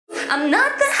I'm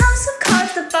not the house of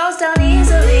cards that falls down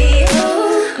easily.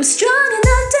 I'm strong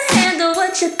enough to handle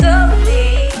what you throw at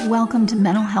me. Welcome to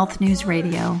Mental Health News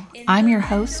Radio. I'm your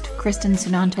host, Kristen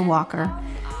Sunanta Walker.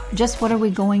 Just what are we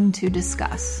going to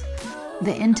discuss?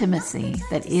 The intimacy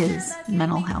that is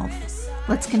mental health.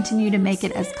 Let's continue to make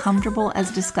it as comfortable as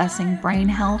discussing brain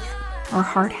health or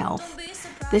heart health.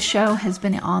 This show has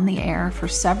been on the air for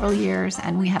several years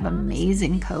and we have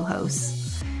amazing co-hosts.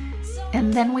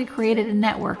 And then we created a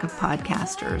network of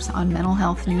podcasters on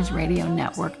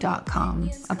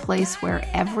mentalhealthnewsradionetwork.com, a place where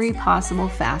every possible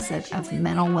facet of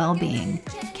mental well-being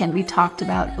can be talked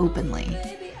about openly.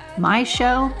 My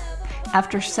show,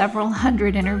 after several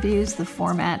hundred interviews, the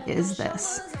format is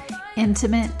this: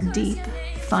 intimate, deep,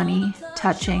 funny,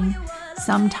 touching,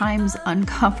 sometimes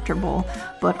uncomfortable,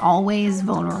 but always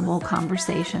vulnerable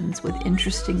conversations with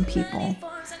interesting people.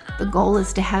 The goal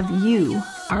is to have you,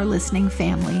 our listening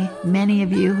family, many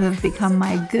of you who have become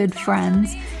my good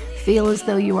friends, feel as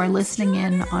though you are listening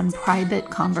in on private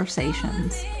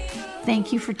conversations.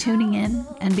 Thank you for tuning in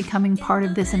and becoming part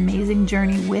of this amazing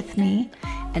journey with me,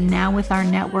 and now with our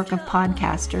network of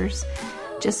podcasters.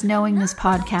 Just knowing this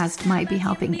podcast might be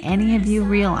helping any of you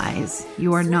realize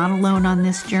you are not alone on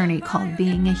this journey called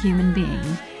being a human being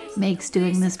makes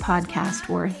doing this podcast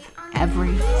worth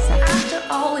every second. After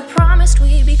all we promised,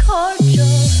 we'd be cordial.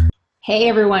 Hey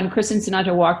everyone, Kristen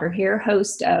Sunanta Walker here,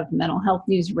 host of Mental Health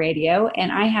News Radio,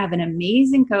 and I have an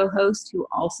amazing co-host who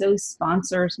also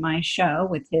sponsors my show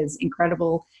with his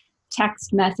incredible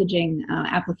text messaging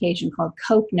application called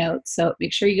Cope Notes. So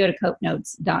make sure you go to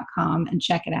copenotes.com and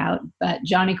check it out. But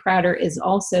Johnny Crowder is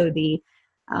also the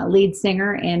lead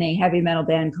singer in a heavy metal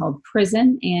band called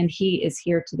Prison, and he is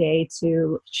here today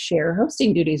to share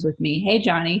hosting duties with me. Hey,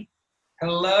 Johnny.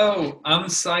 Hello. I'm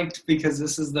psyched because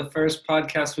this is the first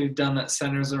podcast we've done that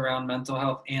centers around mental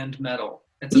health and metal.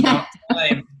 It's about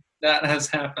time that has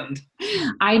happened.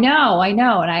 I know. And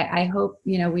I hope,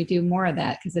 we do more of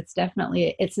that because it's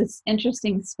this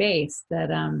interesting space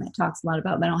that it talks a lot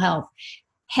about mental health.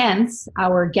 Hence,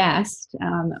 our guest,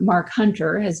 Mark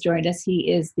Hunter, has joined us. He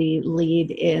is the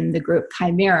lead in the group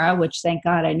Chimera, which thank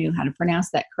God I knew how to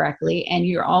pronounce that correctly. And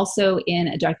you're also in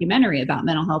a documentary about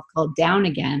mental health called Down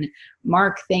Again.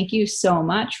 Mark, thank you so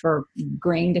much for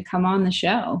agreeing to come on the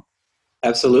show.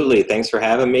 Absolutely. Thanks for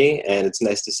having me. And it's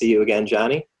nice to see you again,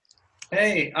 Johnny.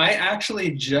 Hey, I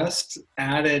actually just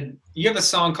added, you have a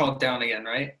song called Down Again,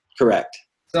 right? Correct.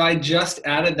 So I just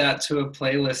added that to a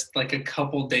playlist like a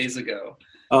couple days ago.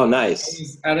 Oh, nice. I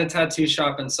was at a tattoo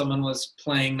shop and someone was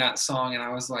playing that song and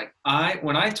I was like,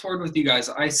 when I toured with you guys,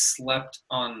 I slept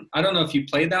on, I don't know if you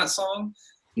played that song.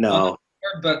 No.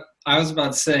 But I was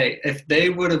about to say, if they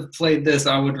would have played this,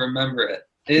 I would remember it.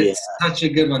 It's such a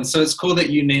good one. So it's cool that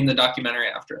you named the documentary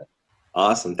after it.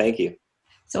 Awesome. Thank you.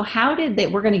 So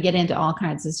we're going to get into all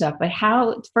kinds of stuff, but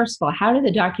first of all, how did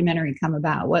the documentary come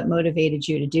about? What motivated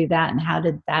you to do that? And how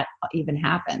did that even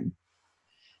happen?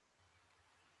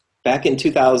 Back in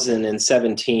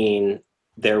 2017,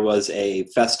 there was a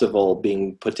festival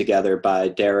being put together by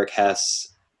Derek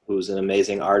Hess, who's an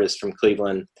amazing artist from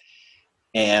Cleveland.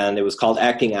 And it was called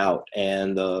Acting Out.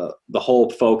 And the whole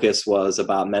focus was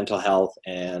about mental health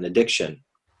and addiction.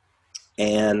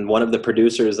 And one of the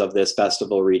producers of this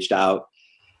festival reached out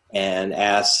and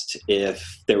asked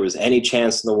if there was any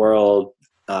chance in the world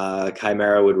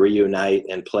Chimera would reunite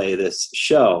and play this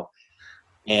show.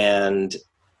 And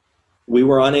we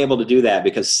were unable to do that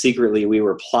because secretly we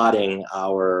were plotting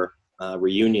our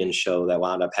reunion show that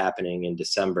wound up happening in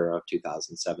December of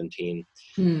 2017.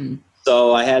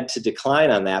 So I had to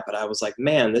decline on that, but I was like,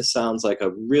 man, this sounds like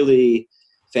a really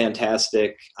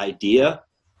fantastic idea,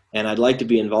 and I'd like to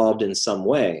be involved in some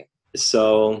way.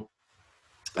 So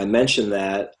I mentioned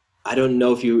that. I don't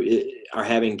know if you are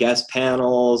having guest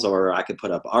panels or I could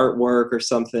put up artwork or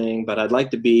something, but I'd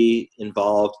like to be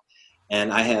involved.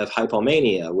 And I have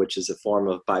hypomania, which is a form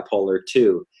of bipolar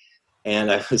 2.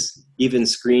 And I was even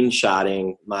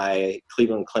screenshotting my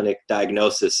Cleveland Clinic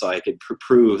diagnosis so I could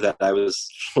prove that I was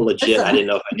legit. I didn't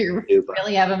know if I could do, but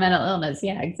really have a mental illness.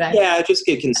 Yeah, exactly. Yeah, I just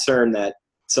get concerned that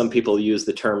some people use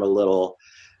the term a little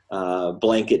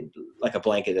blanket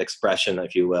expression,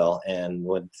 if you will. And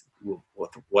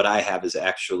what I have has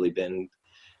actually been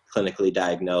clinically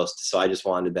diagnosed. So I just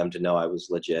wanted them to know I was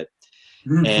legit.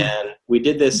 And we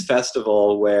did this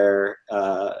festival where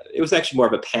it was actually more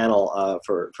of a panel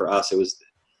for us. It was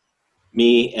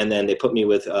me, and then they put me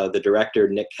with the director,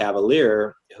 Nick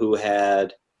Cavalier, who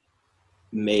had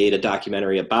made a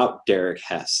documentary about Derek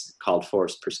Hess called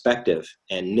Forced Perspective.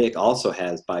 And Nick also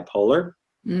has bipolar.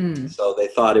 So they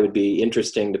thought it would be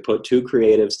interesting to put two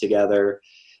creatives together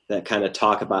that kind of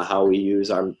talk about how we use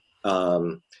our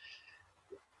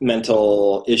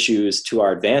mental issues to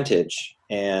our advantage.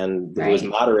 And it was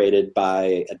moderated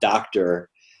by a doctor,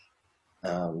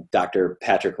 Dr.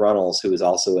 Patrick Runnels, who was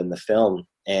also in the film.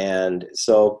 And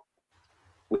so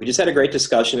we just had a great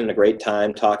discussion and a great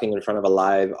time talking in front of a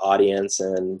live audience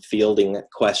and fielding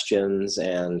questions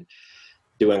and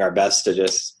doing our best to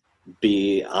just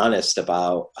be honest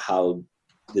about how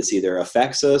this either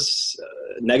affects us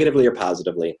negatively or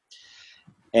positively.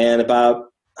 And about,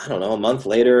 I don't know, a month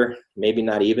later, maybe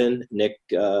not even, Nick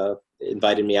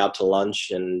invited me out to lunch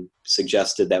and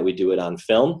suggested that we do it on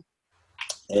film.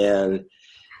 And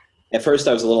at first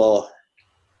I was a little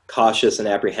cautious and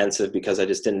apprehensive because I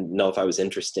just didn't know if I was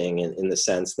interesting in the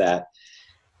sense that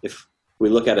if we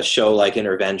look at a show like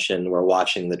Intervention, we're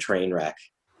watching the train wreck.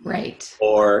 Right.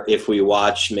 Or if we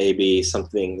watch maybe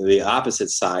something the opposite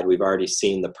side, we've already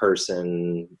seen the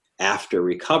person after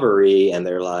recovery and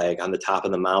they're like on the top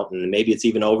of the mountain. Maybe it's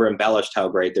even over embellished how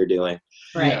great they're doing.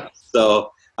 Right. Yeah.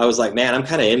 So I was like, man, I'm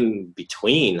kind of in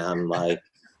between. I'm like,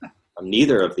 I'm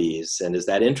neither of these. And is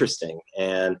that interesting?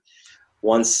 And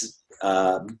once,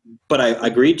 but I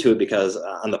agreed to it because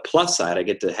on the plus side, I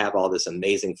get to have all this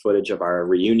amazing footage of our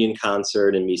reunion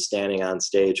concert and me standing on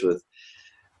stage with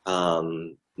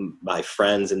my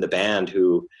friends in the band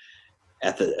who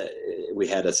we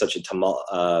had such a tumult,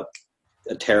 a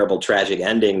terrible tragic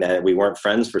ending that we weren't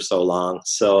friends for so long.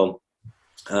 So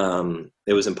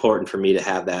it was important for me to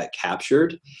have that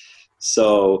captured.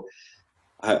 So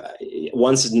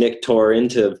once Nick tore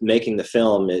into making the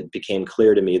film, it became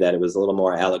clear to me that it was a little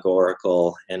more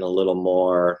allegorical and a little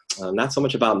more, not so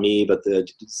much about me, but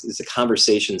it's a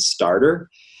conversation starter.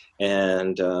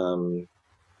 And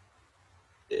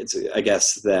I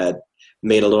guess that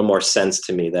made a little more sense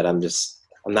to me that I'm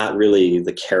not really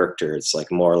the character. It's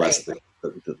like more or less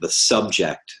the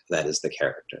subject that is the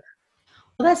character.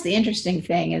 Well, that's the interesting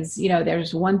thing is,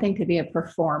 there's one thing to be a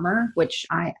performer, which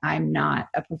I'm not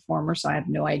a performer, so I have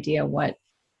no idea what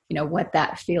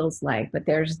that feels like. But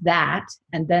there's that,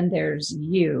 and then there's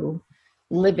you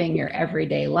living your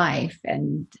everyday life,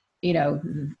 and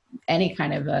any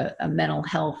kind of a mental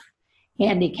health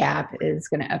handicap is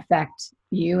going to affect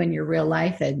you in your real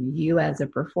life and you as a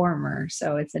performer.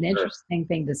 So it's an interesting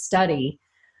thing to study.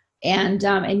 And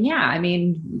yeah, I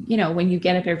mean, when you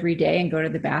get up every day and go to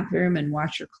the bathroom and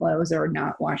wash your clothes or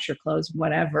not wash your clothes,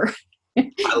 whatever.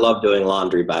 I love doing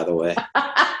laundry, by the way.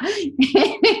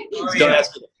 Don't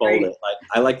ask me to fold it.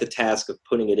 I like the task of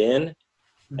putting it in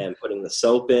and putting the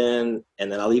soap in,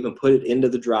 and then I'll even put it into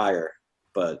the dryer.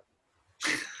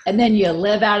 And then you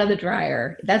live out of the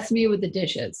dryer. That's me with the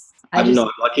dishes. I'm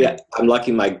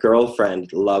lucky my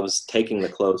girlfriend loves taking the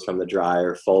clothes from the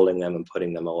dryer, folding them, and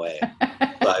putting them away.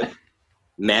 So I've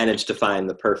managed to find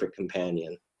the perfect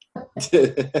companion.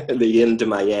 The yin to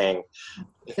my yang.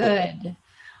 Good.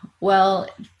 Well,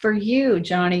 for you,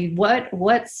 Johnny,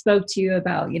 what spoke to you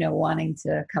about, wanting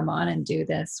to come on and do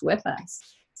this with us?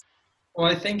 Well,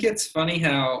 I think it's funny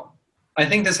how, I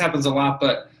think this happens a lot,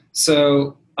 but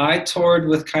so I toured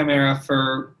with Chimera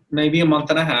for maybe a month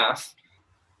and a half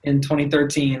in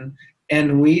 2013,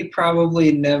 and we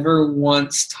probably never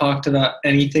once talked about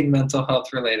anything mental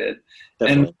health related.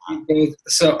 Definitely. And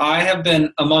so I have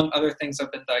been, among other things,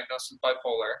 I've been diagnosed with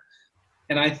bipolar.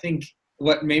 And I think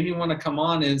what made me want to come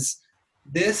on is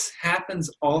this happens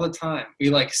all the time.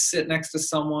 We sit next to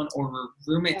someone, or we're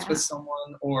roommates with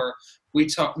someone, or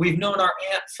we've known our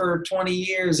aunt for 20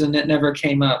 years and it never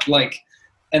came up.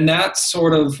 And that's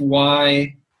sort of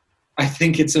why I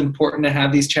think it's important to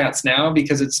have these chats now,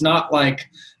 because it's not like,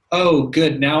 oh,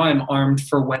 good, now I'm armed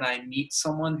for when I meet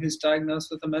someone who's diagnosed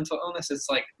with a mental illness. It's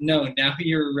like, no, now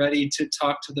you're ready to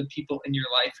talk to the people in your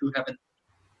life who haven't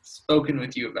spoken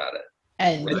with you about it.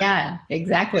 And yeah,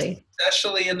 exactly.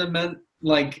 Especially in the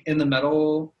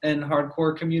metal and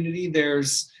hardcore community,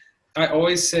 I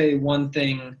always say one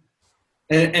thing,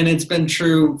 and it's been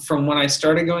true from when I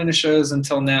started going to shows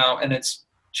until now, and it's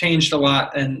changed a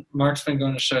lot, and Mark's been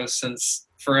going to shows since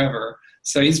forever,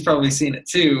 so he's probably seen it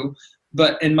too.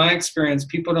 But in my experience,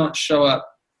 people don't show up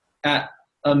at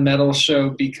a metal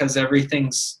show because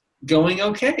everything's going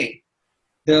okay.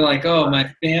 They're like, oh, my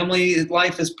family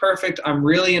life is perfect. I'm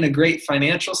really in a great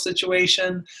financial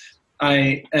situation.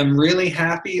 I am really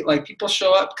happy. People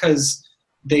show up because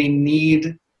they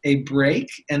need a break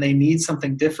and they need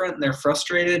something different, and they're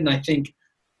frustrated. And I think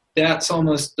that's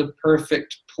almost the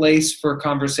perfect place for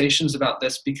conversations about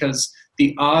this, because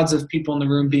the odds of people in the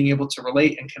room being able to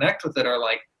relate and connect with it are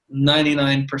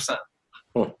 99%.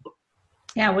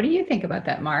 Yeah. What do you think about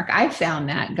that, Mark? I found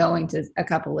that going to a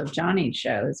couple of Johnny's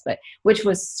shows, which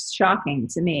was shocking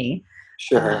to me.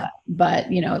 Sure. But,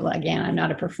 again, I'm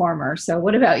not a performer. So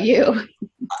what about you?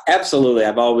 Absolutely.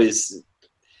 I've always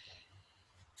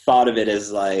thought of it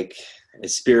as like a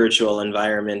spiritual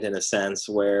environment in a sense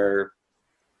where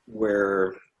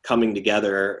we're coming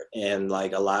together, and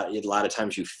like a lot of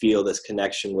times you feel this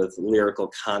connection with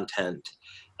lyrical content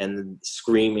and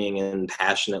screaming and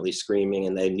passionately screaming,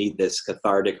 and they need this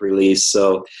cathartic release.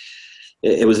 So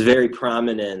it was very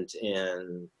prominent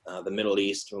in the Middle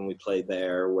East when we played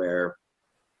there, where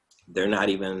they're not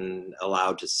even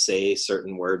allowed to say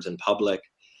certain words in public.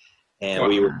 And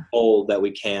we were told that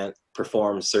we can't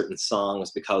perform certain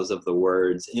songs because of the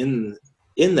words in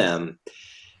them.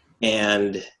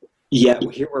 And yet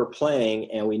here we're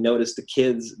playing, and we noticed the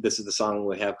kids, this is the song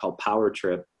we have called Power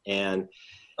Trip, and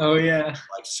oh yeah,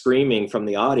 like screaming from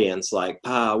the audience, like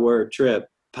power trip,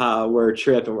 and we're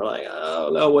like, oh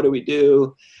no, what do we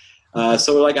do?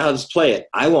 So we're like, I'll just play it.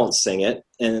 I won't sing it,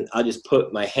 and I'll just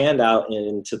put my hand out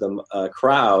into the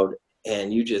crowd,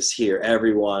 and you just hear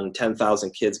everyone,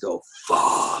 10,000 kids go,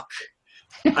 fuck.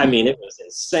 I mean, it was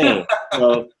insane.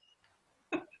 So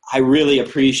I really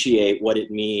appreciate what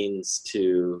it means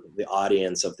to the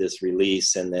audience of this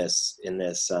release and this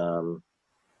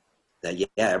that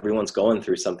everyone's going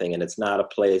through something, and it's not a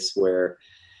place where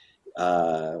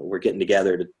we're getting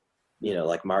together to,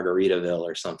 like Margaritaville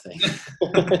or something.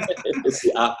 It's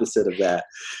the opposite of that.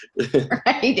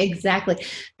 Right, exactly.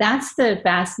 That's the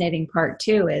fascinating part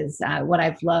too, is what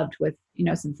I've loved with,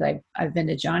 since I've been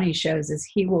to Johnny's shows, is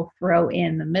he will throw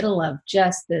in the middle of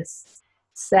just this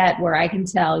set where I can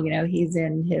tell, he's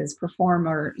in his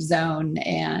performer zone,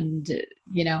 and,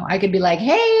 I could be like,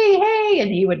 hey, and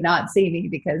he would not see me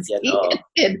because he is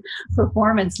in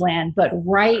performance land. But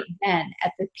right then,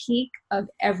 at the peak of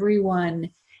everyone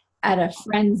at a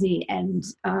frenzy and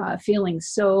feeling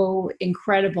so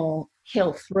incredible,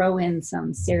 he'll throw in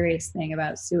some serious thing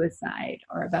about suicide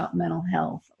or about mental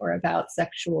health or about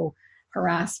sexual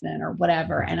harassment or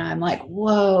whatever. And I'm like,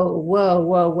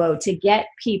 whoa, to get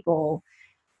people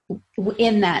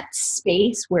in that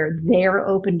space where they're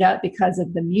opened up because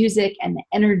of the music and the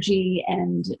energy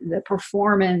and the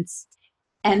performance,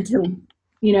 and to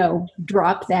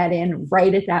drop that in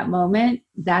right at that moment,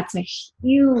 that's a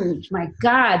huge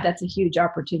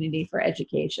opportunity for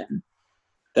education.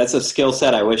 That's a skill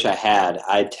set I wish I had.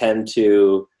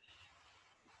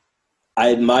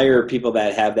 I admire people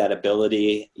that have that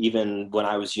ability. Even when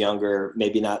I was younger,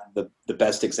 maybe not the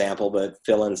best example, but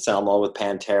Phil Anselmo with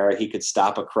Pantera, he could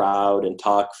stop a crowd and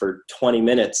talk for 20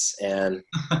 minutes. And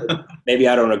maybe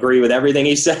I don't agree with everything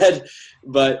he said,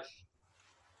 but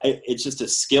it's just a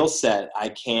skill set I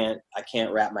can't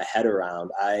wrap my head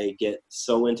around. I get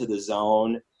so into the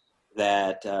zone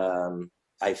that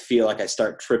I feel like I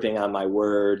start tripping on my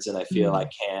words, and I feel I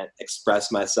can't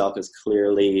express myself as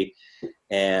clearly.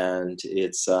 And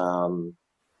it's so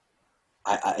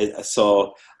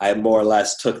I more or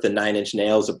less took the Nine Inch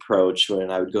Nails approach. When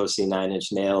I would go see Nine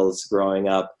Inch Nails growing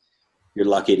up, you're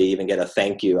lucky to even get a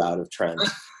thank you out of Trent.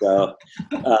 So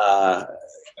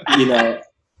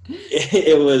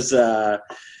it was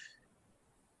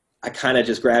I kind of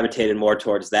just gravitated more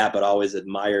towards that, but always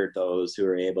admired those who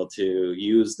are able to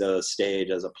use the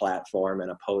stage as a platform and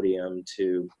a podium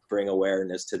to bring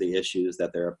awareness to the issues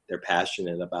that they're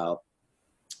passionate about.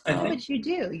 But you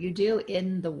do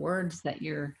in the words that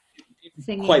you're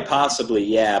singing. Quite possibly,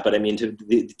 yeah. But I mean,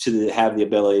 to have the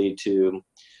ability to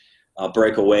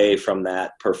break away from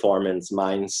that performance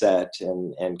mindset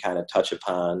and kind of touch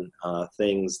upon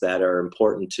things that are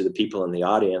important to the people in the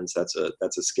audience, that's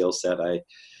a skill set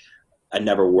I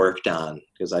never worked on,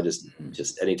 because I just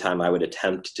anytime I would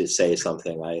attempt to say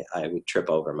something, I would trip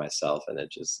over myself, and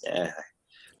it just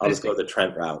I'll just go the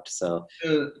Trent route. So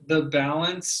the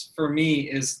balance for me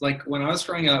is, like, when I was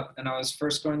growing up and I was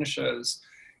first going to shows,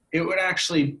 it would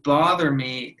actually bother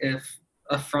me if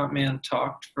a frontman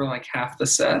talked for like half the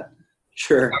set.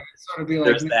 Sure. I would sort of be like,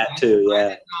 there's that too. Yeah. I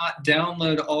did not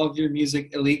download all of your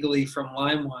music illegally from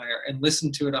LimeWire and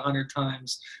listen to it 100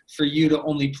 times for you to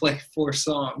only play 4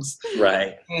 songs.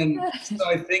 Right. And so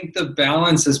I think the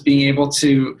balance is being able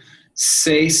to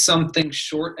say something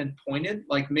short and pointed,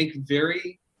 like make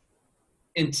very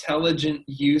intelligent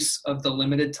use of the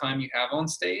limited time you have on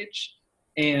stage,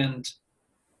 and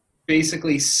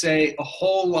basically say a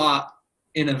whole lot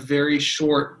in a very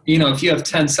short, if you have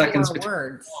 10 seconds between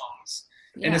words. Songs.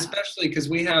 Yeah. And especially because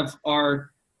we have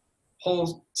our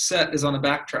whole set is on a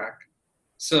backtrack.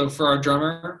 So for our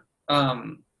drummer,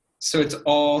 so it's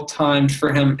all timed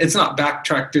for him. It's not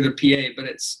backtracked through the PA, but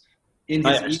it's in his.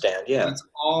 I understand, yeah. It's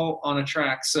all on a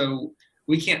track. So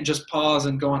we can't just pause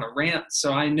and go on a rant.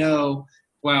 So I know,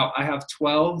 wow, I have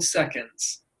 12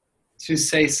 seconds to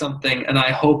say something, and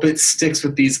I hope it sticks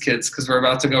with these kids because we're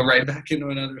about to go right back into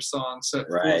another song. So it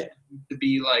forces me to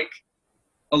be like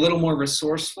a little more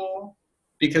resourceful,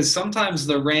 because sometimes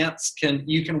the rants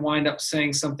you can wind up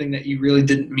saying something that you really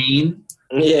didn't mean.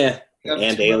 Yeah.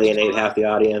 And alienate half the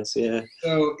audience. Yeah.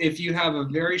 So if you have a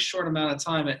very short amount of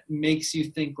time, it makes you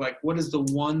think like, what is the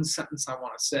one sentence I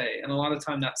want to say? And a lot of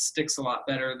time that sticks a lot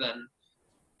better than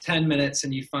 10 minutes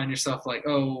and you find yourself like,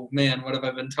 oh man, what have I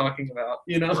been talking about?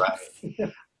 You know?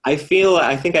 Right. I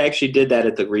think I actually did that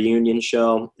at the reunion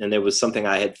show, and it was something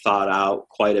I had thought out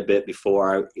quite a bit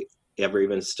before I ever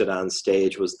even stood on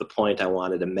stage, was the point I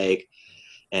wanted to make.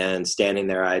 And standing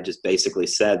there, I just basically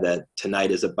said that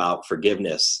tonight is about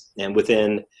forgiveness. And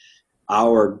within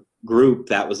our group,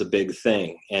 that was a big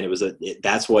thing. And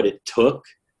that's what it took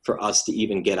for us to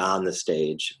even get on the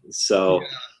stage. So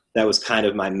that was kind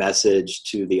of my message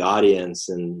to the audience.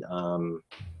 And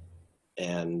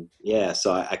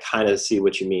so I kind of see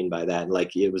what you mean by that.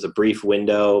 Like, it was a brief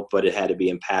window, but it had to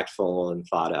be impactful and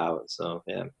thought out. So,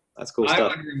 yeah. That's cool stuff.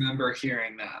 I would remember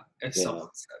hearing that if someone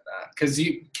said that,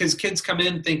 because kids come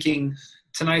in thinking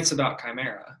tonight's about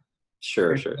Chimera.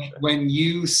 Sure. When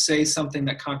you say something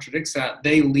that contradicts that,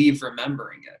 they leave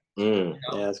remembering it. You know?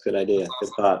 Yeah, that's a good idea. Awesome.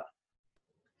 Good thought.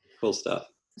 Cool stuff.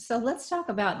 So let's talk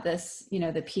about this,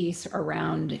 the piece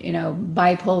around,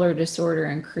 bipolar disorder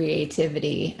and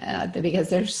creativity, because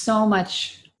there's so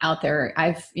much out there.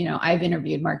 I've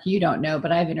interviewed, Mark, you don't know,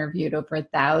 but I've interviewed over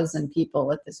 1,000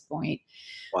 people at this point.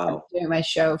 Wow. I'm doing my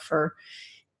show for,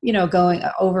 going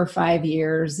over 5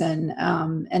 years.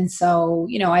 And so,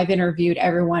 I've interviewed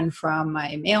everyone from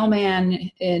my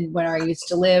mailman in where I used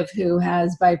to live who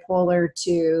has bipolar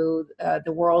to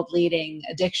the world leading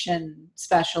addiction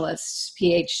specialist,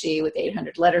 PhD with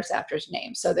 800 letters after his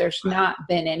name. So there's not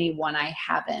been anyone I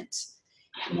haven't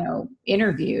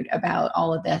interviewed about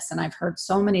all of this. And I've heard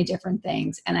so many different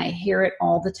things, and I hear it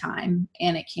all the time,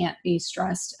 and it can't be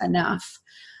stressed enough.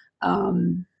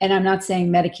 And I'm not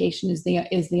saying medication is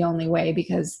the only way,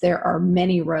 because there are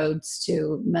many roads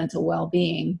to mental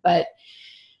well-being, but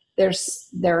there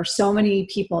are so many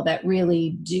people that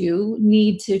really do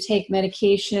need to take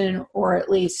medication, or at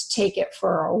least take it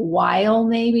for a while,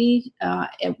 maybe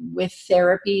with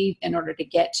therapy, in order to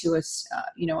get to a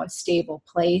stable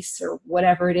place or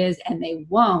whatever it is. And they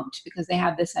won't, because they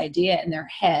have this idea in their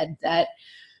head that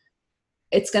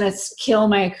it's going to kill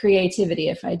my creativity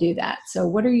if I do that. So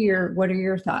what are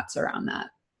your thoughts around that?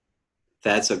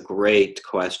 That's a great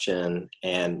question.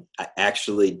 And I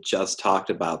actually just talked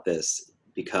about this,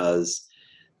 because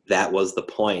that was the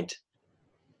point.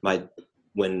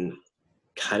 When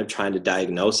kind of trying to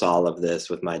diagnose all of this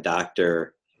with my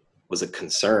doctor, was a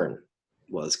concern,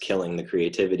 was killing the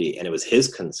creativity. And it was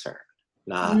his concern,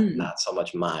 not so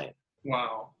much mine.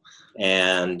 Wow.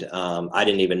 And I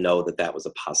didn't even know that was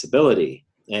a possibility.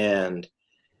 And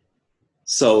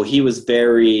so he was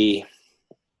it's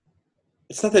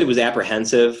not that he was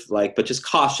apprehensive, but just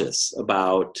cautious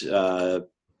about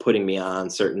putting me on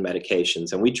certain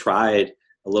medications. And we tried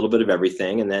a little bit of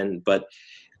everything. But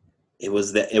it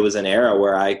was an era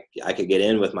where I could get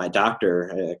in with my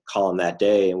doctor, call him that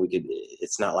day, and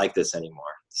it's not like this anymore.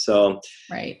 So,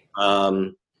 right.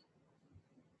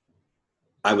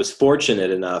 I was fortunate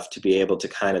enough to be able to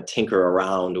kind of tinker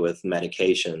around with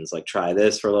medications, like try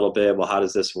this for a little bit. Well, how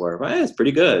does this work? Well, it's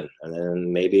pretty good. And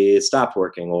then maybe it stopped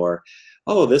working, or,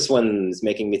 oh, this one's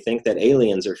making me think that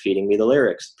aliens are feeding me the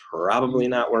lyrics. Probably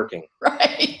not working.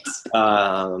 Right.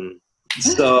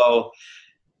 So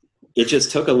it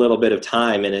just took a little bit of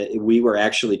time, and we were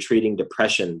actually treating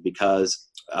depression, because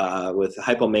with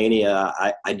hypomania,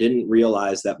 I didn't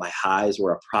realize that my highs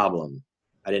were a problem.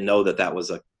 I didn't know that was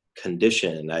a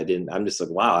condition. I'm just like,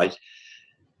 wow,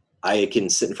 I can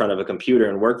sit in front of a computer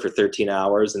and work for 13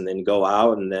 hours and then go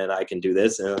out, and then I can do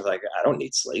this. And I was like, I don't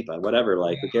need sleep, whatever,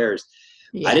 who cares?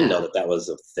 Yeah. I didn't know that was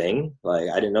a thing.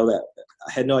 I didn't know that.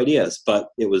 I had no ideas, but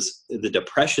it was the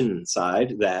depression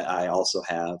side that I also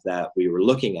have that we were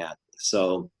looking at.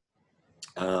 So,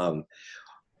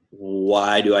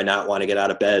 why do I not want to get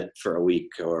out of bed for a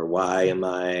week? Or why am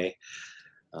I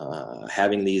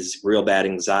having these real bad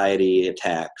anxiety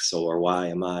attacks? Or why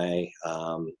am I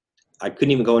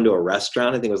couldn't even go into a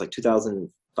restaurant. I think it was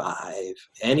 2005.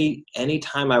 Any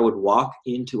time I would walk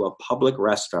into a public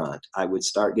restaurant, I would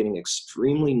start getting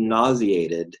extremely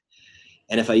nauseated.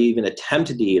 And if I even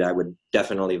attempted to eat, I would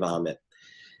definitely vomit.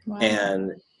 Wow.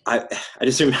 And I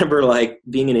just remember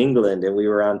being in England, and we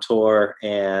were on tour,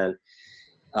 and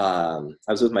I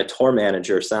was with my tour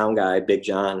manager, sound guy, Big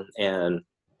John, and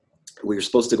we were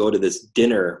supposed to go to this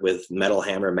dinner with Metal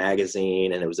Hammer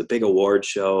magazine, and it was a big award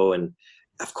show, and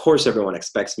of course everyone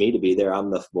expects me to be there.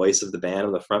 I'm the voice of the band.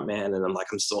 I'm the front man. And I'm like,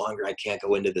 I'm so hungry. I can't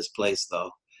go into this place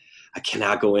though. I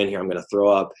cannot go in here. I'm going to throw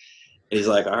up. And he's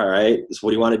like, all right, so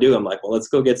what do you want to do? I'm like, well, let's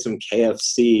go get some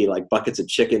KFC, like buckets of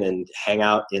chicken, and hang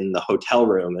out in the hotel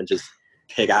room and just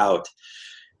pig out.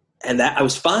 And that, I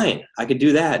was fine. I could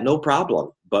do that. No problem.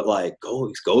 But like,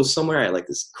 go somewhere. I had like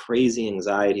this crazy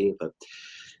anxiety, but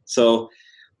so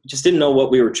just didn't know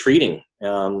what we were treating.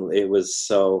 It was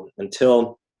so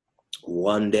until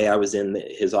one day I was in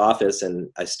his office and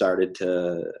I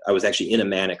was actually in a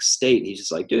manic state. He's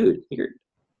just like, dude,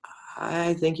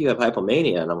 I think you have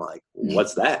hypomania. And I'm like,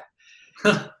 what's that?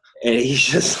 And he's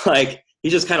just kind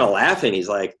of laughing. He's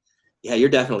like, yeah, you're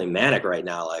definitely manic right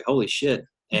now. Like, holy shit.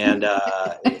 And,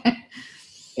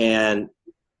 and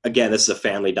again, this is a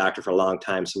family doctor for a long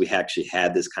time. So we actually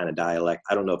had this kind of dialect.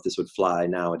 I don't know if this would fly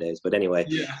nowadays, but anyway,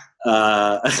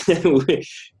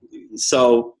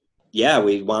 so yeah,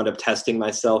 we wound up testing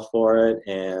myself for it.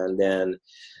 And then,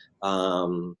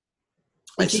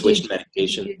 I switched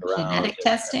medication around. Genetic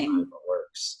testing?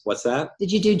 Works. What's that?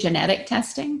 Did you do genetic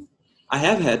testing? I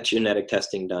have had genetic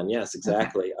testing done. Yes,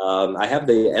 exactly. Okay. I have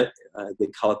they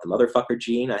call it the motherfucker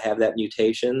gene. I have that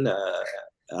mutation.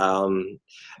 And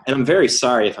I'm very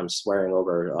sorry if I'm swearing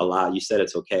over a lot. You said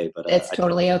it's okay, but it's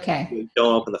totally okay.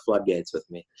 Don't open the floodgates with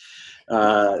me.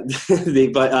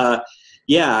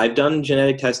 Yeah, I've done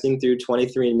genetic testing through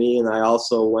 23andMe, and I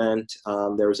also went,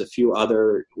 there was a few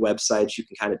other websites you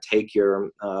can kind of take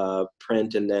your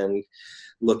print and then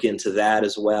look into that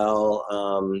as well.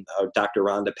 Dr.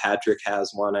 Rhonda Patrick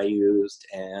has one I used,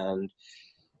 and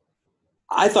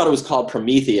I thought it was called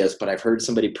Prometheus, but I've heard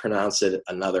somebody pronounce it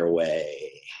another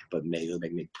way, but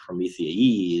maybe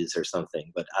Prometheus or something,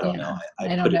 but I don't know. I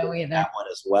don't know either. That one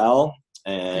as well.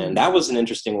 And that was an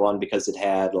interesting one because it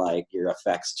had like your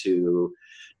effects to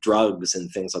drugs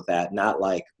and things like that, not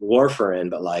like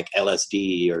warfarin, but like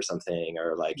LSD or something,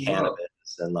 or like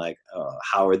cannabis, and like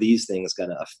how are these things going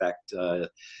to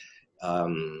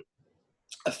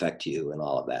affect you and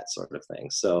all of that sort of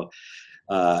thing. So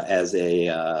as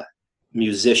a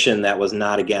musician that was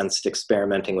not against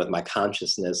experimenting with my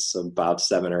consciousness about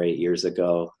 7 or 8 years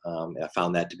ago, I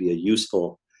found that to be a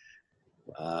useful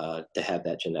to have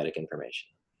that genetic information.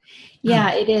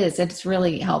 Yeah, it is. It's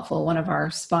really helpful. One of our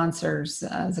sponsors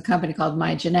is a company called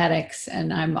My Genetics,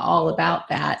 and I'm all about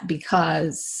that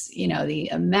because, you know, the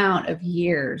amount of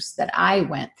years that I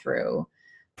went through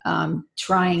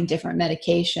trying different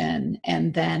medication,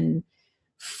 and then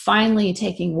finally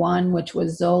taking one, which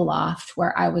was Zoloft,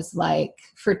 where I was like,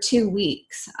 for 2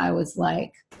 weeks, I was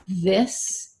like,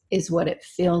 this is what it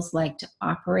feels like to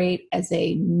operate as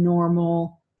a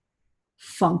normal,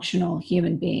 functional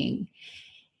human being,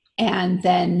 and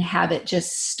then have it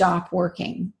just stop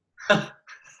working.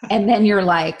 And then you're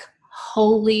like,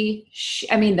 holy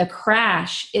I mean, the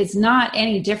crash is not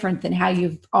any different than how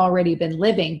you've already been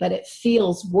living, but it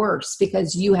feels worse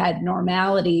because you had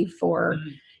normality for,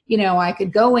 you know, I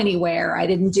could go anywhere. I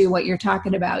didn't do what you're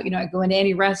talking about. You know, I go into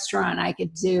any restaurant, I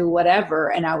could do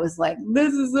whatever. And I was like,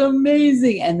 this is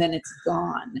amazing. And then it's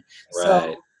gone. Right.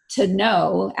 So to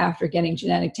know after getting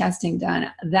genetic testing done,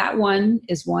 that one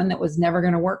is one that was never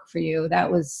going to work for you.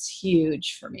 That was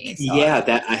huge for me. So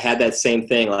yeah, I had that same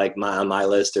thing. Like on my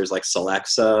list, there's like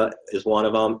Celexa is one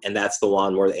of them. And that's the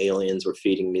one where the aliens were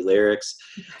feeding me lyrics.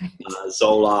 Right.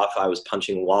 Zoloft, I was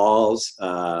punching walls.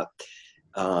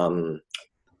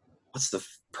 What's the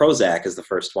Prozac is the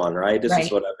first one, right? This is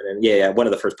what I've been in. Yeah, one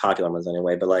of the first popular ones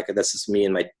anyway. But like, this is me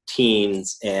in my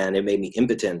teens, and it made me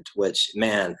impotent, which,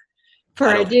 man. For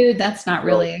a dude, that's not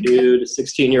really a dude,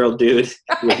 16-year-old dude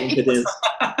with impotence.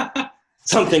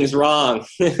 Something's wrong.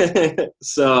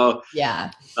 So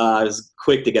yeah, I was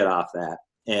quick to get off that.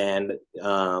 And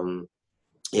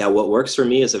yeah, what works for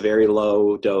me is a very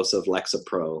low dose of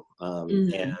Lexapro.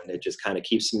 And it just kind of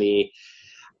keeps me,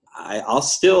 I'll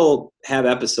still have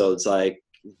episodes like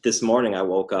this morning. I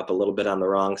woke up a little bit on the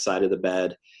wrong side of the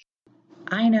bed.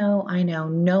 I know,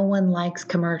 no one likes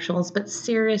commercials, but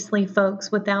seriously,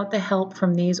 folks, without the help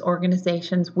from these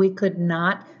organizations, we could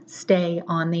not stay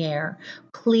on the air.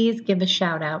 Please give a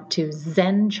shout out to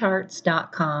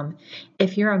zencharts.com.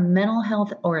 If you're a mental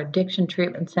health or addiction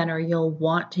treatment center, you'll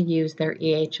want to use their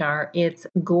EHR. It's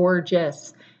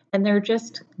gorgeous, and they're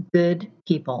just good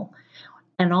people.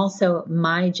 And also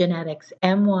My Genetics,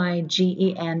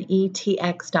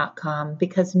 MyGenetx.com,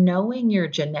 because knowing your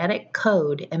genetic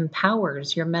code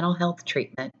empowers your mental health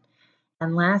treatment.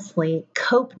 And lastly,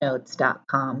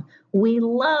 copenotes.com. We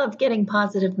love getting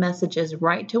positive messages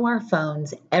right to our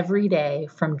phones every day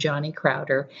from Johnny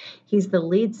Crowder. He's the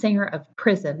lead singer of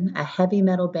Prison, a heavy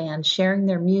metal band sharing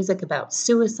their music about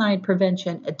suicide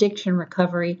prevention, addiction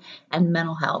recovery, and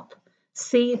mental health.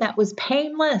 See, that was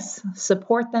painless.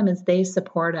 Support them as they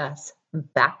support us.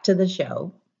 Back to the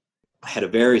show. I had a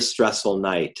very stressful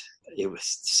night. It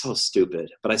was so stupid.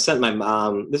 But I sent my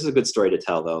mom, this is a good story to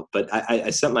tell though, but I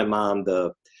sent my mom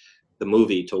the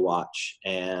movie to watch.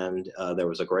 And there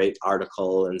was a great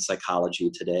article in Psychology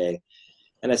Today.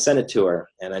 And I sent it to her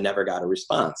and I never got a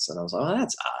response. And I was like, oh,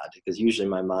 that's odd, because usually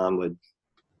my mom would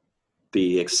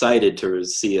be excited to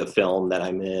see a film that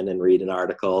I'm in and read an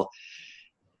article.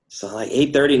 So like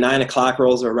 8:30, 9 o'clock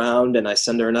rolls around and I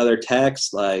send her another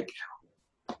text like,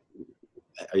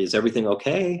 is everything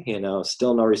okay?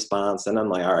 Still no response. And I'm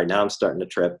like, all right, now I'm starting to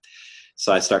trip.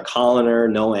 So I start calling her,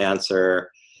 no answer.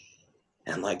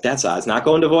 And I'm like, that's odd. It's not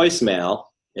going to voicemail.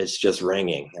 It's just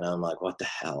ringing. And I'm like, what the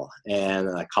hell? And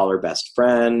I call her best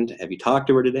friend. Have you talked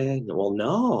to her today? Well,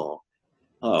 no.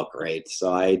 Oh, great.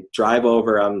 So I drive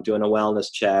over. I'm doing a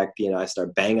wellness check. I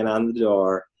start banging on the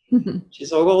door.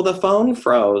 She's like, well, the phone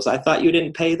froze. I thought you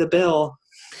didn't pay the bill.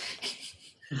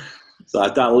 So I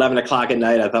thought 11 o'clock at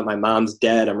night, I thought my mom's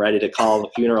dead. I'm ready to call the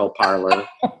funeral parlor.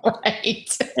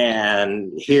 Right.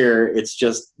 And here it's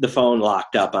just the phone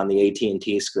locked up on the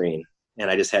AT&T screen. And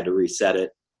I just had to reset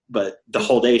it. But the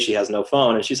whole day she has no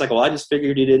phone. And she's like, well, I just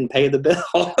figured you didn't pay the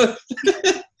bill.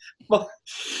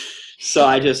 So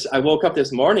I woke up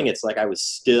this morning. It's like I was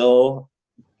still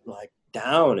like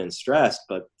down and stressed,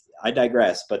 but I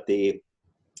digress. But the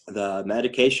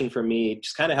medication for me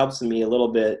just kind of helps me a little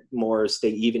bit more stay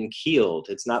even keeled.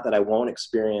 It's not that I won't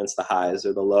experience the highs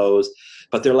or the lows,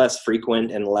 but they're less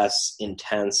frequent and less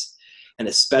intense. And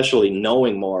especially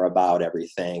knowing more about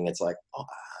everything, it's like, oh,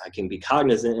 I can be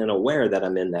cognizant and aware that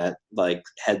I'm in that like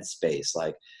headspace,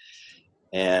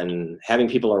 and having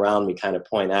people around me kind of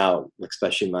point out,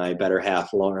 especially my better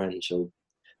half, Lauren, she'll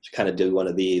kind of do one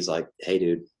of these like, hey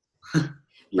dude,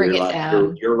 Bring it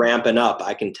down. You're ramping up.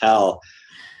 I can tell.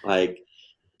 Like,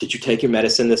 did you take your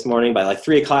medicine this morning? By like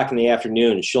 3 o'clock in the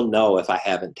afternoon, she'll know if I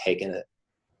haven't taken it.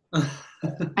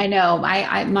 I know.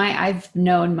 I've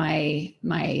known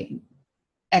my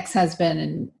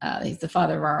ex-husband, and he's the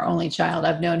father of our only child.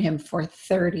 I've known him for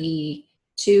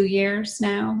 32 years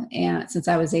now, and since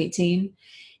I was 18.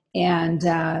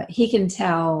 And he can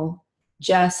tell,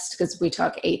 just because we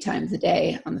talk 8 times a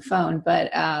day on the phone,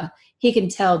 but he can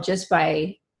tell just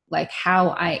by like how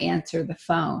I answer the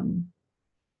phone.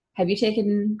 Have you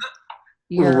taken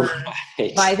your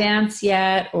Vyvanse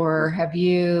yet? Or have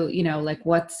you, like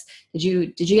did you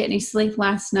get any sleep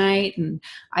last night? And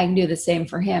I can do the same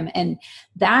for him. And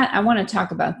that, I want to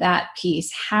talk about that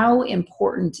piece, how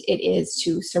important it is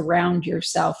to surround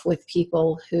yourself with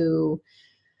people who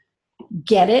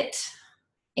get it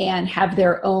and have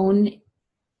their own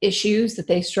issues that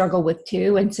they struggle with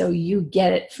too. And so you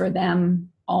get it for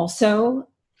them also.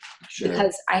 Sure.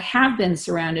 Because I have been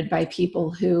surrounded by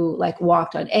people who like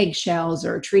walked on eggshells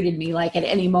or treated me like at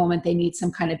any moment they need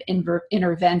some kind of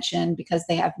intervention because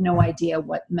they have no idea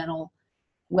what mental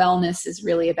wellness is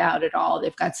really about at all.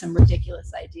 They've got some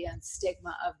ridiculous idea and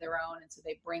stigma of their own. And so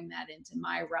they bring that into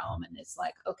my realm and it's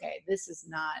like, okay, this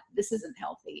isn't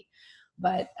healthy.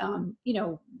 But,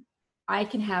 I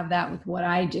can have that with what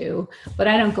I do, but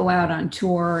I don't go out on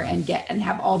tour and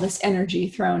have all this energy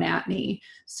thrown at me.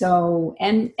 So,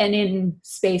 and in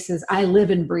spaces, I live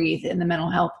and breathe in the mental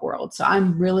health world. So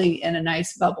I'm really in a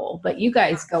nice bubble, but you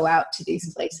guys go out to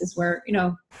these places where,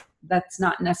 that's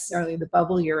not necessarily the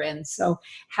bubble you're in. So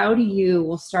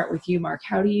we'll start with you, Mark.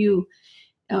 How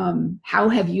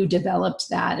have you developed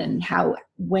that, and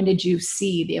when did you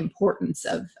see the importance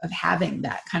of having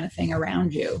that kind of thing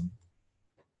around you?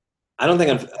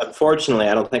 Unfortunately,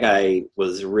 I don't think I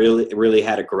was really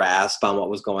had a grasp on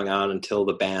what was going on until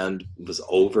the band was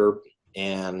over.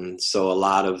 And so a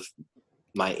lot of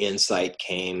my insight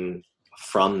came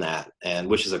from that, and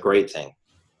which is a great thing.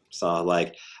 So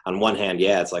like on one hand,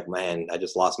 yeah, it's like, man, I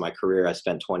just lost my career I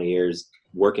spent 20 years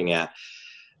working at.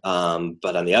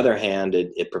 But on the other hand,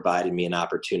 it provided me an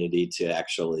opportunity to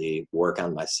actually work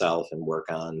on myself and work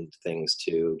on things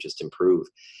to just improve.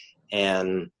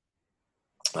 And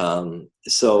I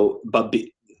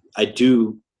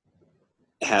do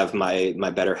have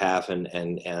my better half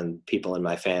and people in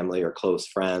my family or close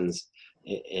friends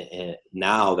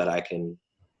now that I can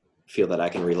feel that I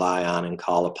can rely on and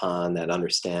call upon, that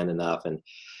understand enough. And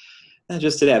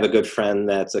just to have a good friend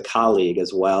that's a colleague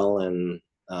as well, and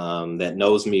that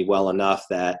knows me well enough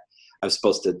that I was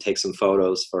supposed to take some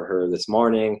photos for her this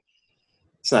morning.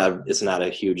 it's not a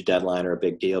huge deadline or a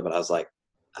big deal, but I was like,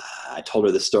 I told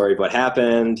her the story of what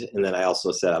happened. And then I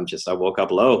also said, I woke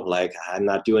up low. Like, I'm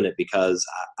not doing it because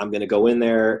I'm going to go in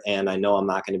there and I know I'm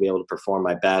not going to be able to perform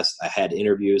my best. I had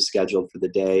interviews scheduled for the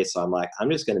day. So I'm like, I'm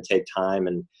just going to take time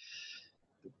and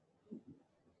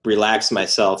relax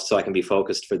myself so I can be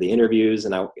focused for the interviews.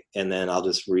 And then I'll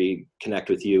just reconnect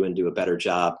with you and do a better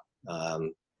job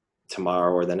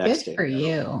tomorrow or the next day. Good for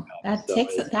you. That So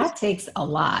takes a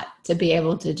lot to be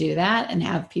able to do that and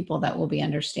have people that will be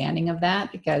underanding of that,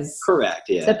 because correct.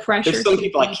 Yeah. the pressure There's some to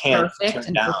people I be can't perfect turn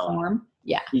and down. perform.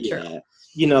 Yeah, Yeah. sure.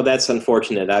 You know, that's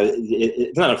unfortunate.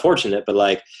 It's not unfortunate, but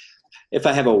like if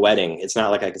I have a wedding, it's not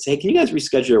like I can say, hey, can you guys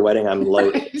reschedule your wedding? I'm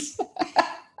loaded.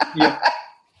 Yeah.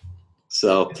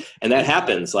 So, and that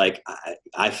happens. Like,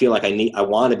 I feel like I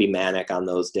want to be manic on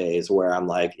those days where I'm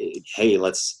like, hey,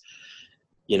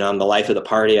 I'm the life of the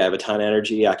party. I have a ton of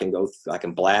energy. I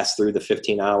can blast through the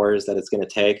 15 hours that it's going to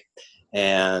take.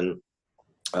 And,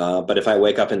 but if I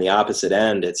wake up in the opposite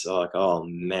end, it's like, oh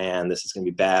man, this is going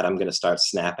to be bad. I'm going to start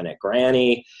snapping at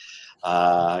Granny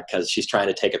because she's trying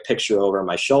to take a picture over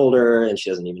my shoulder and she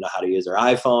doesn't even know how to use her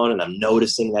iPhone. And I'm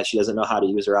noticing that she doesn't know how to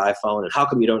use her iPhone. And how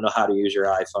come you don't know how to use your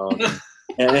iPhone?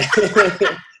 And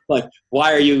like,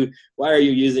 why are you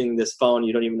using this phone?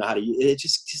 You don't even know how to use it. It's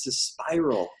just a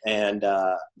spiral. And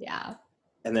Yeah.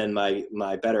 and then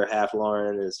my better half,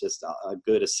 Lauren, is just a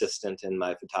good assistant in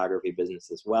my photography business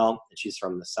as well. And she's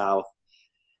from the South.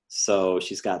 So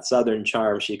she's got Southern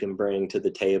charm she can bring to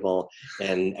the table,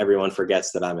 and everyone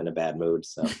forgets that I'm in a bad mood.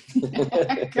 So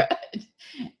Good.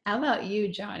 How about you,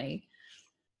 Johnny?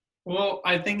 Well,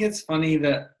 I think it's funny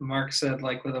that Mark said,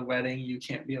 like, with a wedding, you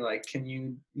can't be like, can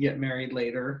you get married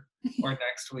later or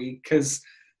next week? Because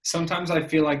sometimes I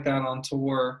feel like that on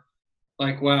tour.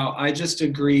 Like, wow, I just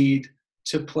agreed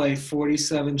to play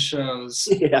 47 shows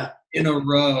yeah, in a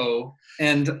row,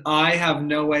 and I have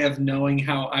no way of knowing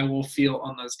how I will feel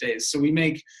on those days. So we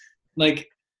make, like,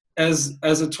 as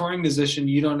a touring musician,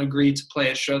 you don't agree to play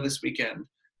a show this weekend.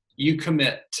 You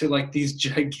commit to like these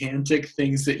gigantic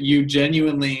things that you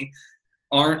genuinely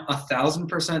aren't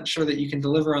 1,000% sure that you can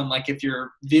deliver on. Like if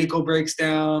your vehicle breaks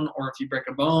down or if you break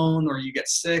a bone or you get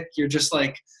sick, you're just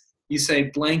like, you say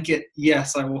blanket,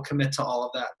 yes, I will commit to all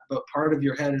of that. But part of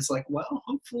your head is like, well,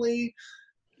 hopefully,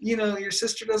 your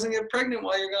sister doesn't get pregnant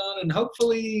while you're gone, and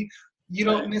hopefully you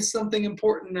don't miss something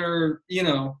important, or,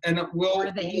 and it will.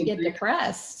 Or that you get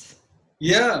depressed.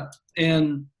 Yeah.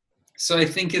 And so I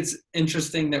think it's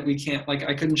interesting that we can't, like,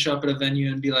 I couldn't show up at a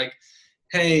venue and be like,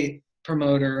 hey,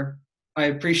 promoter, I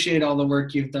appreciate all the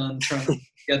work you've done trying to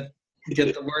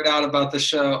get the word out about the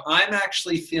show. I'm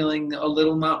actually feeling a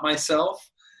little not myself,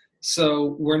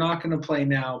 so we're not going to play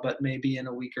now, but maybe in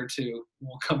a week or two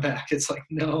we'll come back. It's like,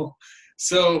 no.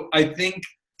 So I think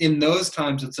in those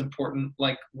times it's important,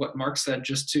 like what Mark said,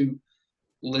 just to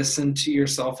listen to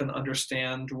yourself and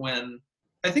understand when.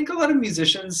 I think a lot of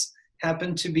musicians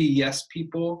happen to be yes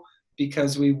people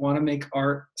because we want to make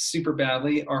art super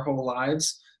badly our whole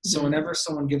lives. So whenever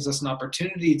someone gives us an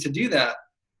opportunity to do that,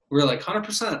 we're like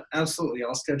 100%, absolutely.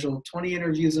 I'll schedule 20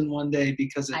 interviews in one day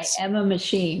because it's. I am a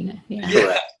machine.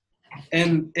 Yeah.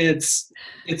 And it's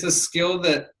a skill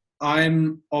that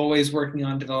I'm always working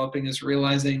on developing, is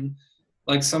realizing,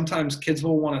 like, sometimes kids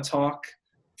will want to talk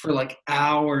for like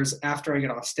hours after I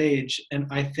get off stage. And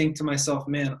I think to myself,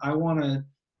 man, I want to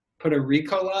put a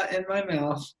Ricola in my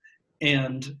mouth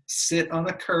and sit on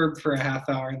a curb for a half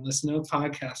hour and listen to a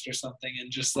podcast or something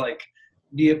and just like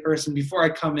be a person before I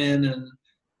come in and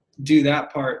do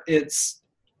that part. It's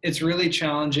really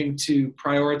challenging to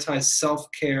prioritize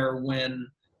self-care when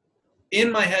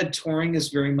in my head touring is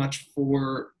very much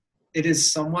it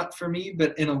is somewhat for me,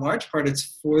 but in a large part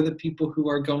it's for the people who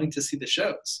are going to see the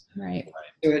shows. Right.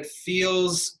 So it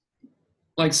feels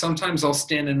like sometimes I'll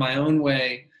stand in my own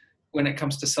way when it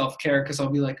comes to self-care, because I'll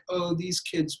be like, oh, these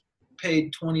kids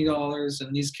paid $20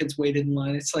 and these kids waited in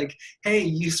line. It's like, hey,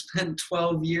 you spent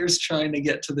 12 years trying to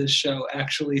get to this show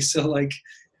actually, so like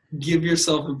give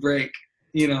yourself a break,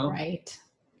 Right.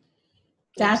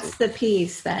 That's the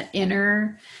piece, that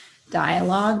inner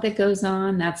dialogue that goes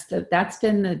on. That's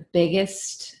been the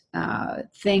biggest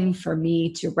thing for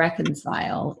me to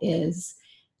reconcile, is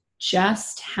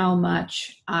just how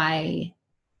much I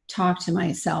talk to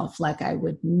myself like I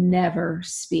would never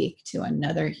speak to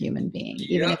another human being.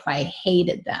 Even if I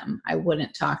hated them, I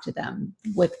wouldn't talk to them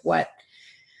with what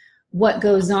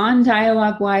goes on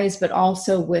dialogue wise, but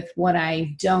also with what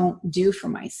I don't do for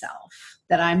myself,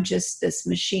 that I'm just this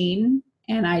machine.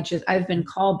 And I've been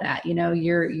called that,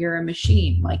 you're a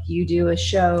machine, like you do a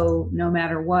show no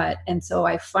matter what. And so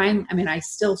I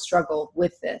still struggle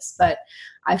with this, but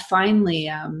I finally,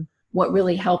 what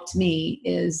really helped me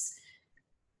is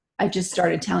I just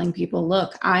started telling people,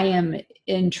 look, I am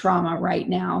in trauma right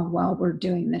now while we're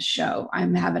doing this show.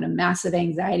 I'm having a massive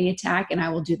anxiety attack and I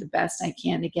will do the best I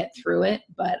can to get through it.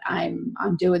 But I'm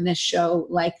doing this show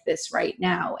like this right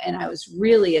now. And I was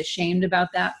really ashamed about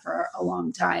that for a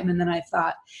long time. And then I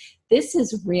thought, this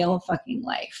is real fucking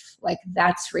life. Like,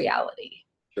 that's reality.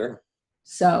 Sure.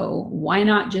 So why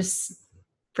not just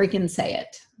freaking say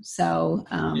it? So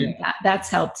that's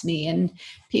helped me. And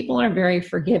people are very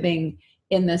forgiving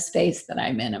in the space that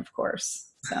I'm in, of course.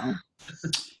 So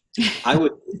I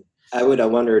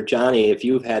wonder, Johnny, if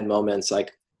you've had moments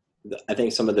like, I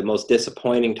think some of the most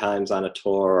disappointing times on a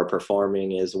tour or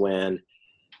performing is when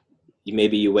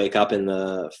maybe you wake up in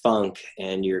the funk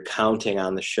and you're counting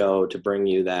on the show to bring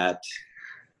you that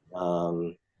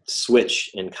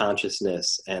switch in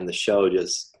consciousness, and the show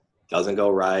just doesn't go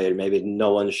right, or maybe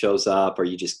no one shows up, or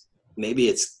maybe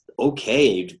it's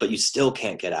okay, but you still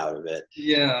can't get out of it.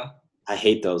 Yeah. I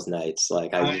hate those nights.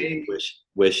 Like, I really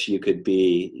wish you could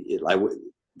be like,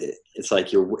 it's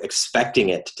like you're expecting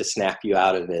it to snap you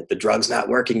out of it. The drug's not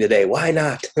working today. Why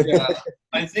not? Yeah.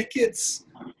 I think it's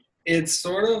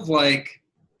sort of like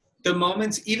the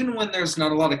moments, even when there's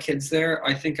not a lot of kids there,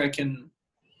 I think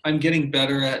I'm getting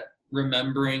better at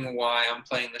remembering why I'm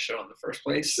playing the show in the first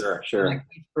place. Sure. Like,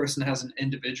 each person has an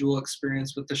individual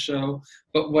experience with the show,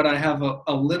 but what I have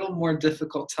a little more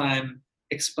difficult time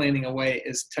explaining away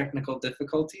is technical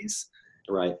difficulties.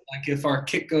 Right. Like, if our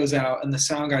kit goes out and the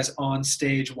sound guy's on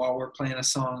stage while we're playing a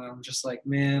song, I'm just like,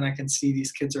 man, I can see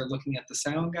these kids are looking at the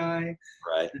sound guy.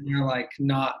 Right. And they're like,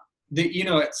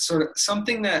 it's sort of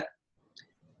something that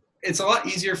it's a lot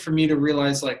easier for me to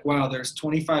realize, like, wow, there's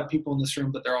 25 people in this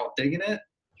room, but they're all digging it.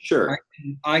 Sure.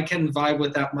 I can vibe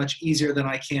with that much easier than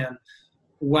I can,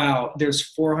 wow, there's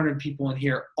 400 people in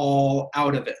here all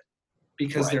out of it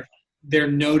because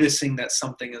they're noticing that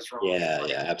something is wrong. Yeah,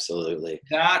 absolutely.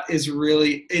 That is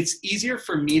really, it's easier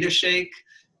for me to shake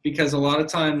because a lot of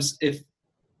times if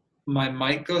my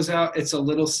mic goes out, it's a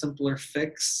little simpler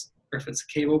fix, or if it's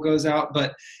a cable goes out.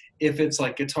 But if it's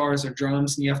like guitars or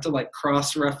drums and you have to like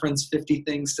cross-reference 50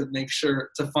 things to make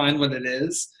sure to find what it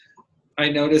is, I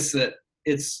notice that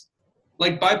it's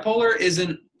like bipolar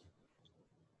isn't,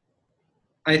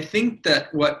 I think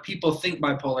that what people think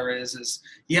bipolar is,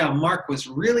 yeah, Mark was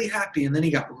really happy and then he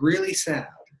got really sad.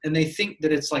 And they think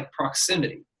that it's like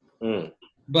proximity.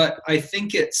 But I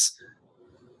think it's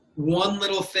one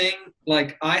little thing.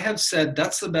 Like, I have said,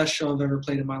 that's the best show I've ever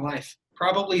played in my life,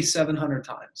 probably 700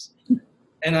 times.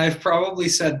 And I've probably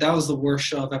said that was the worst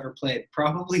show I've ever played,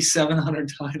 probably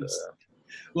 700 times.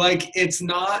 Like, it's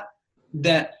not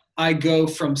that I go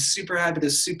from super happy to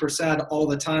super sad all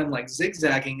the time, like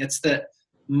zigzagging. It's that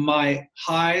my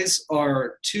highs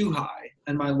are too high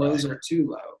and my lows are too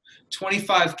low.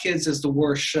 25 kids is the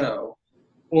worst show,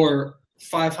 or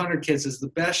 500 kids is the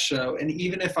best show. And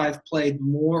even if I've played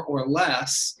more or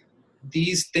less,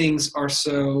 these things are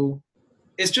so,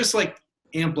 it's just like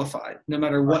amplified no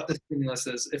matter what the stimulus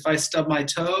is. If I stub my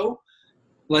toe,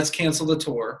 let's cancel the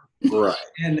tour. Right.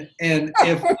 And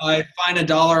if I find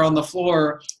 $1 on the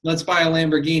floor, let's buy a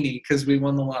Lamborghini because we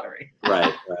won the lottery.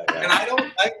 Right. And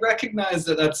I recognize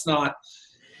that that's not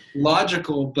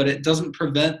logical, but it doesn't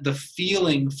prevent the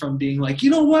feeling from being like,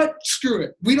 you know what? Screw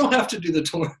it. We don't have to do the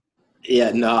tour.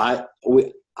 Yeah, no,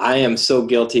 I am so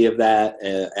guilty of that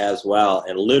as well,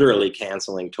 and literally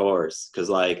canceling tours. Because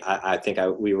like, I think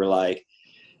we were like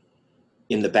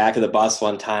in the back of the bus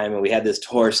one time and we had this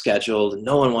tour scheduled and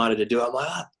no one wanted to do it. I'm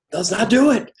like, let's not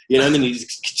do it. You know, and then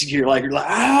you're like, all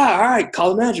right,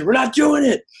 call the manager. We're not doing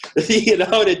it. You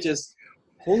know, and it just,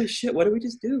 holy shit, what did we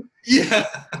just do? Yeah.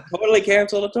 Totally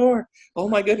canceled a tour. Oh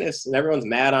my goodness. And everyone's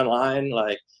mad online.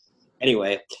 Like,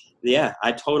 anyway, yeah,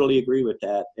 I totally agree with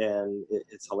that. And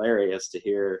it's hilarious to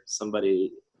hear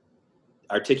somebody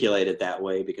articulate it that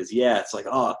way because, yeah, it's like,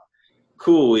 oh,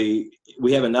 cool.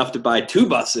 We have enough to buy 2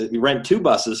 buses. We rent 2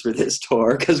 buses for this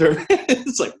tour because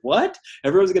it's like, what?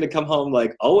 Everyone's going to come home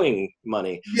like owing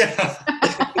money. Yeah.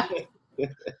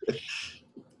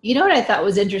 You know what I thought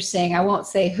was interesting? I won't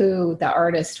say who the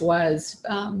artist was,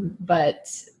 but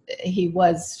he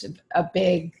was a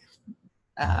big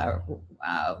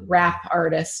rap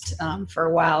artist for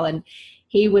a while. And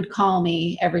he would call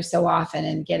me every so often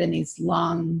and get in these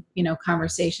long,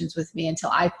 conversations with me until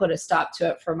I put a stop to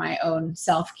it for my own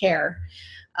self-care.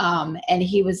 And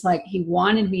he was like, he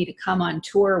wanted me to come on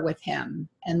tour with him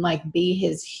and like be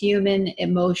his human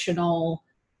emotional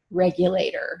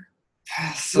regulator.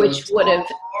 So which would have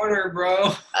harder,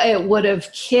 bro. It would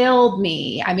have killed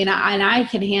me. I mean, I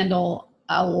can handle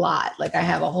a lot. Like I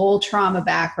have a whole trauma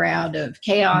background of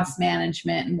chaos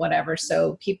management and whatever.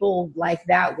 So people like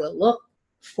that will look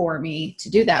for me to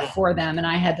do that for them. And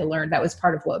I had to learn that was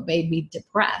part of what made me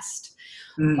depressed.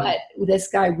 But this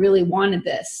guy really wanted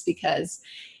this because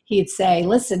he'd say,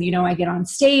 listen, I get on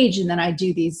stage and then I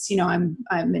do these, I'm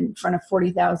in front of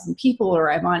 40,000 people,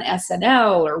 or I'm on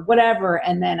SNL or whatever.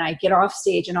 And then I get off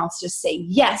stage and I'll just say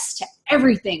yes to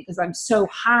everything because I'm so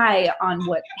high on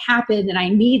what happened. And I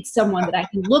need someone that I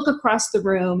can look across the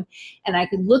room and I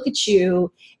can look at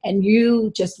you, and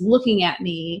you just looking at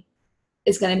me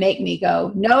is going to make me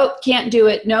go, nope, can't do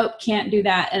it. Nope, can't do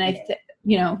that. And I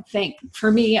think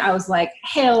for me, I was like,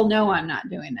 hell no, I'm not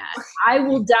doing that. I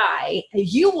will die,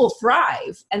 you will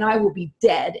thrive, and I will be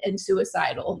dead and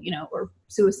suicidal, or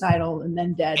suicidal and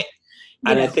then dead.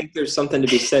 And I think there's something to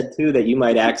be said too, that you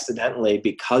might accidentally,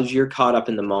 because you're caught up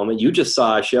in the moment, you just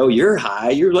saw a show, you're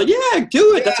high, you're like, yeah,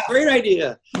 do it. That's a great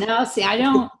idea. No, see, I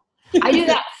do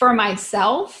that for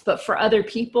myself, but for other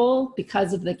people,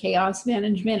 because of the chaos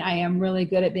management, I am really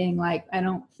good at being like, I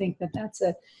don't think that that's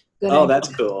a good idea.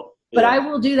 That's cool. But I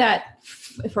will do that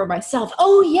for myself.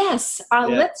 Oh, yes.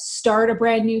 Let's start a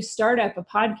brand new startup, a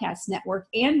podcast network,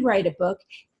 and write a book,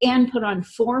 and put on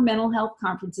 4 mental health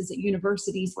conferences at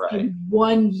universities in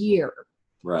 1 year.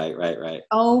 Right.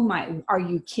 Oh, my. Are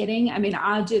you kidding? I mean,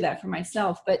 I'll do that for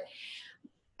myself. But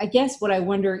I guess what I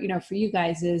wonder, for you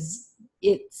guys is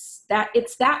it's that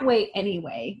way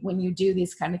anyway when you do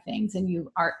these kind of things and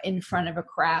you are in front of a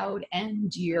crowd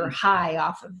and you're high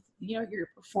off of your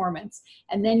performance,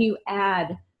 and then you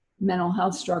add mental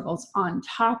health struggles on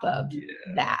top of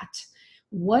that.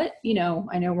 What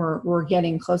I know we're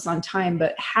getting close on time,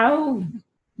 but how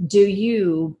do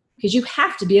you, because you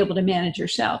have to be able to manage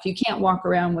yourself. You can't walk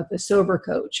around with a sober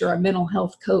coach or a mental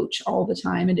health coach all the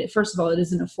time. And first of all, it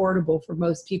isn't affordable for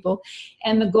most people,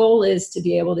 and the goal is to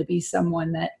be able to be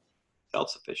someone that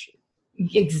self-sufficient.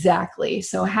 Exactly.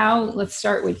 So let's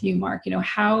start with you, Mark.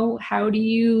 How do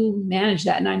you manage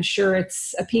that? And I'm sure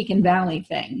it's a peak and valley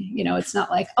thing. It's not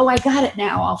like, oh, I got it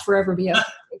now, I'll forever be okay.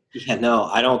 Yeah, no,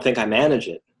 I don't think I manage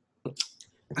it.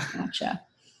 Gotcha.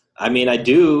 I mean, I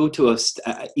do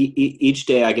each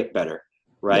day I get better,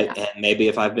 right? Yeah. And maybe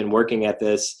if I've been working at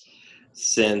this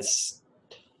since,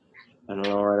 I don't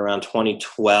know, right around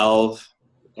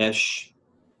 2012-ish,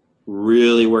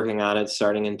 really working on it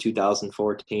starting in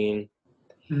 2014.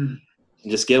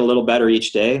 Just get a little better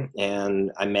each day,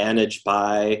 and I manage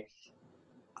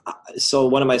so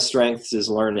one of my strengths is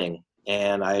learning,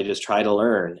 and I just try to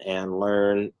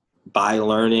learn. By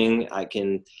learning, I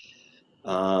can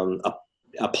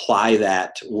apply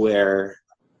that where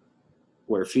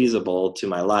feasible to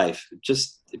my life.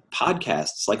 Just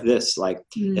podcasts like this,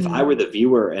 if I were the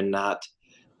viewer and not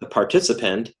the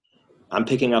participant, I'm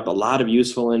picking up a lot of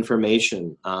useful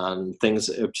information on things,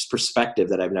 just perspective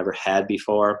that I've never had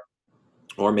before.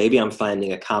 Or maybe I'm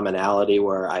finding a commonality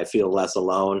where I feel less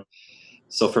alone.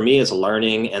 So for me, it's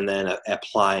learning and then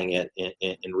applying it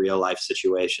in real life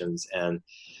situations. And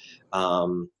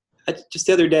just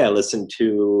the other day, I listened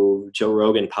to Joe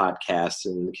Rogan podcast,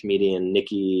 and the comedian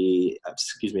Nikki,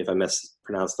 excuse me if I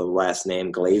mispronounced the last name,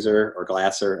 Glasser,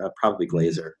 probably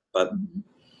Glasser. But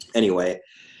anyway,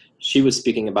 she was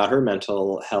speaking about her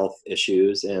mental health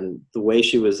issues, and the way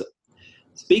she was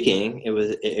speaking,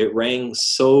 it rang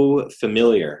so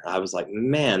familiar. I was like,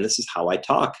 man, this is how I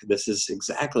talk. This is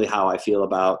exactly how I feel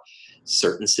about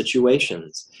certain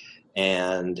situations.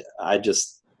 And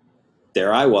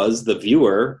there I was, the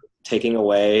viewer, taking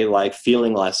away,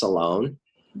 feeling less alone.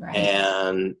 Right.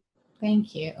 And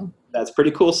thank you. That's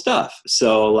pretty cool stuff.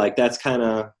 So that's kind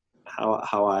of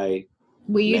how I.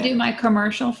 Will you do my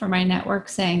commercial for my network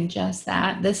saying just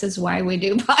that? This is why we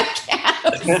do podcasts.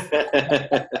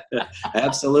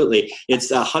 Absolutely.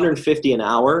 It's $150 an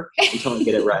hour until I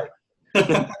get it right.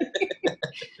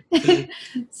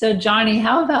 So Johnny,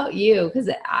 how about you? Because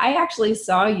I actually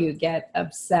saw you get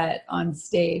upset on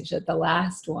stage at the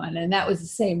last one, and that was the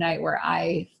same night where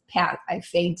I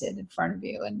fainted in front of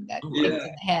you and got kicked in the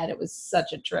head. It was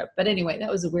such a trip. But anyway, that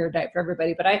was a weird night for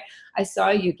everybody. But I saw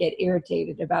you get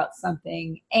irritated about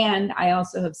something, and I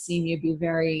also have seen you be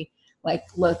very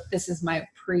look, this is my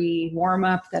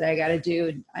pre-warm-up that I got to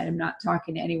do. I am not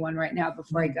talking to anyone right now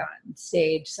before I got on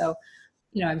stage. So,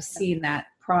 I've seen that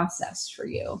process for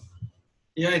you.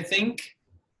 Yeah, I think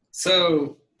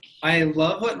so. I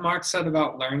love what Mark said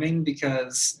about learning,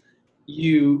 because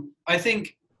I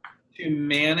think to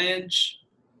manage,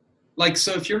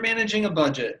 so if you're managing a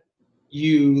budget,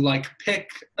 you like pick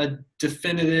a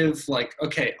definitive, like,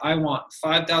 okay, I want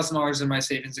 $5,000 in my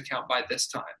savings account by this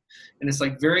time. And it's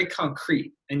like very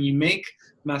concrete, and you make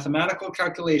mathematical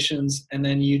calculations, and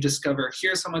then you discover,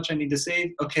 here's how much I need to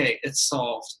save. Okay, it's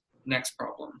solved. Next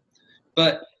problem.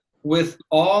 But with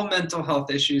all mental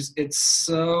health issues, it's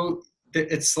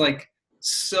like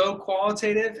so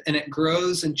qualitative, and it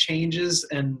grows and changes,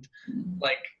 and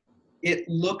like it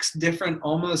looks different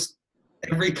almost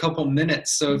every couple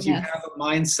minutes. So if you have a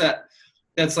mindset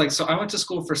that's like, so I went to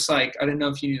school for psych. I didn't know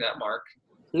if you knew that, Mark.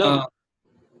 No.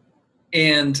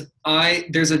 And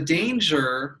there's a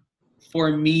danger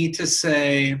for me to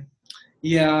say,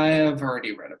 yeah, I have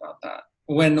already read about that.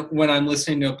 When I'm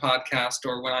listening to a podcast,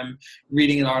 or when I'm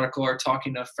reading an article or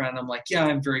talking to a friend, I'm like, yeah,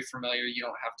 I'm very familiar. You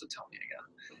don't have to tell me again.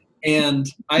 And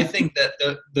I think that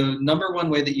the number one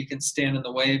way that you can stand in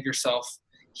the way of yourself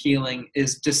healing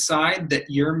is decide that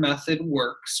your method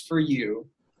works for you.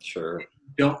 Sure. You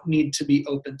don't need to be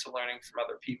open to learning from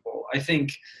other people. I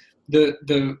think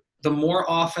the more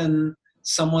often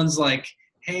someone's like,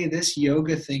 hey, this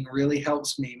yoga thing really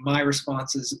helps me, my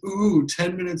response is, ooh,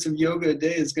 10 minutes of yoga a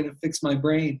day is going to fix my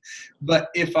brain. But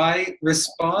if I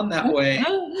respond that way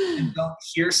and don't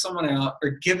hear someone out,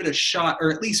 or give it a shot,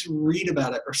 or at least read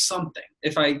about it or something,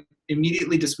 if I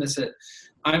immediately dismiss it,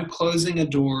 I'm closing a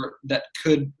door that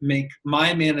could make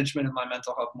my management of my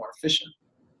mental health more efficient.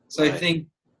 So right. I think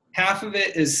half of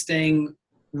it is staying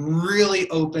really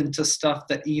open to stuff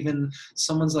that even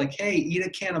someone's like, hey, eat a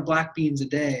can of black beans a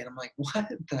day. And I'm like, what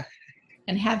the heck?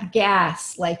 And have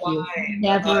gas like you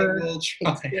never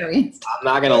experienced. I'm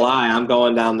not going to lie. I'm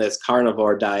going down this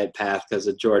carnivore diet path because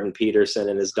of Jordan Peterson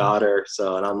and his daughter.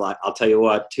 So, and I'm like, I'll tell you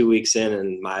what, 2 weeks in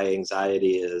and my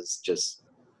anxiety is just,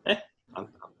 I'm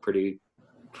pretty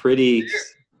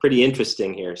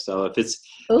interesting here. So if it's,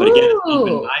 but again,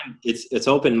 it's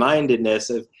open-mindedness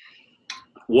of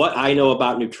what I know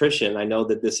about nutrition. I know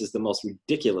that this is the most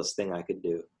ridiculous thing I could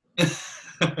do.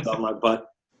 So I'm like, but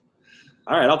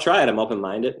all right, I'll try it. I'm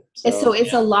open-minded. So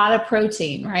it's a lot of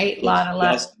protein, right? A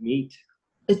lot of meat.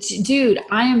 Dude,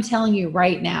 I am telling you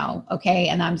right now, okay,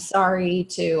 and I'm sorry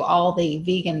to all the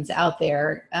vegans out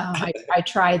there. I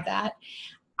tried that.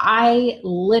 I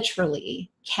literally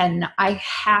I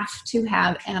have to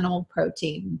have animal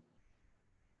protein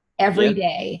every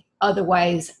day.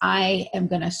 Otherwise, I am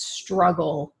going to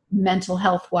struggle mental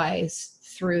health wise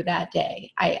through that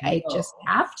day. I just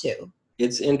have to.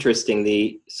 It's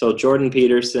interesting. So Jordan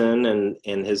Peterson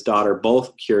and his daughter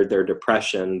both cured their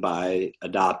depression by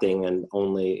adopting an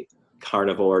only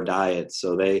carnivore diet.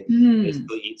 So they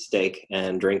basically eat steak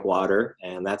and drink water,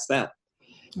 and that's that.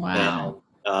 Wow.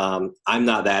 And, I'm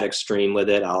not that extreme with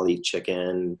it. I'll eat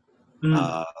chicken,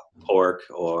 pork,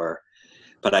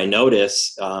 but I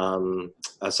notice, so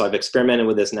I've experimented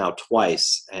with this now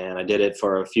twice, and I did it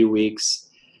for a few weeks,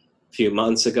 a few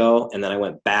months ago, and then I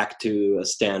went back to a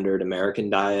standard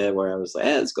American diet where I was like,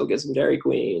 let's go get some Dairy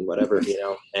Queen, whatever,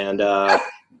 and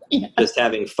just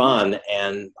having fun.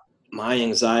 And my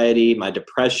anxiety, my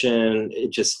depression, it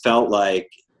just felt like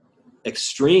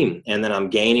extreme. And then I'm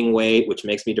gaining weight, which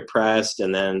makes me depressed.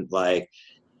 And then I'm like,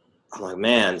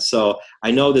 man, so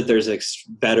I know that there's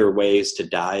better ways to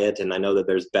diet, and I know that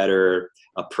there's better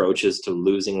approaches to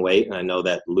losing weight, and I know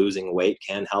that losing weight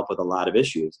can help with a lot of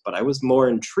issues, but I was more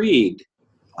intrigued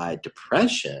by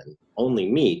depression, only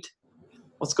meat.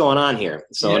 What's going on here?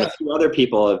 So and a few other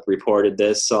people have reported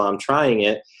this, so I'm trying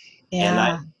it, and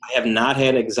I have not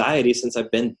had anxiety since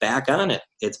I've been back on it.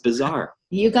 It's bizarre.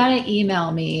 You got to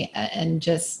email me and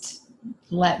just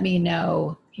let me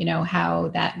know, how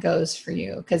that goes for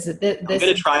you. Because I'm going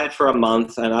to try it for a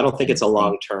month, and I don't think it's a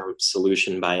long-term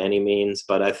solution by any means,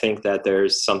 but I think that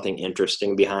there's something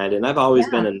interesting behind it. And I've always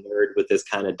been a nerd with this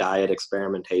kind of diet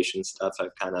experimentation stuff.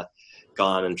 I've kind of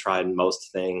gone and tried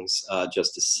most things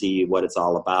just to see what it's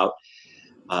all about.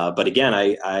 But again,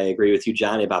 I agree with you,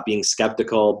 Johnny, about being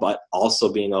skeptical, but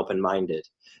also being open-minded.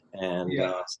 And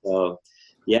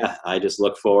I just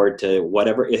look forward to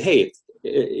whatever. Hey,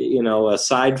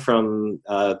 aside from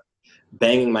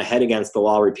banging my head against the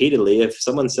wall repeatedly, if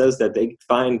someone says that they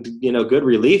find, good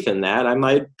relief in that, I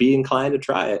might be inclined to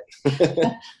try it.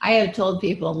 I have told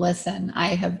people, listen,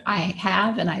 I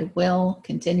have, and I will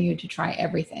continue to try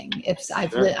everything.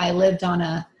 I lived on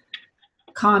a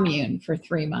commune for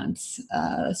 3 months,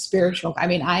 spiritual. I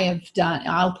mean,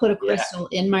 I'll put a crystal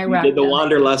in my rectum. You did the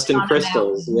Wanderlust and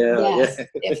crystals. Yes.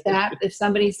 If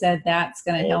somebody said that's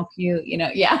going to help you,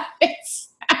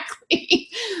 exactly.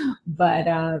 But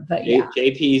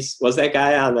JP's, was that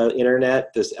guy on the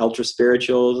internet, this ultra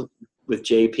spiritual with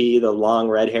JP, the long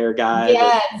red hair guy.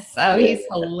 Yes. Oh, he's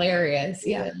hilarious.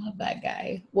 Yeah, I love that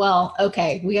guy. Well,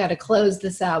 okay, we got to close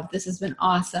this out. This has been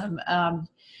awesome.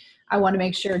 I want to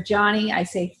make sure, Johnny, I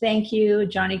say thank you,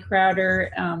 Johnny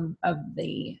Crowder of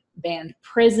the band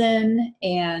Prison,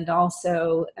 and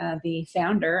also the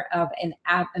founder of an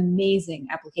amazing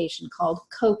application called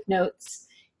Coke Notes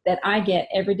that I get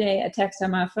every day, a text on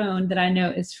my phone that I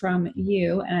know is from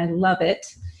you, and I love it.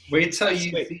 Wait till you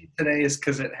see today's,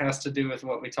 because it has to do with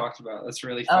what we talked about. That's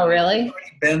really fun. Oh, really? It's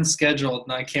already been scheduled,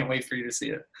 and I can't wait for you to see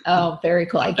it. Oh, very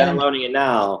cool. I'm downloading it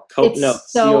now. Coke Notes.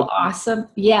 It's so awesome.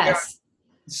 Yes.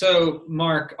 So,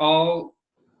 Mark, I'll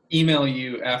email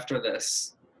you after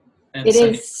this. It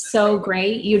is so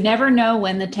great. You never know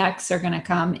when the texts are going to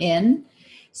come in.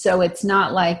 So it's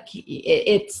not like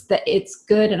it's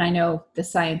good. And I know the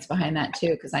science behind that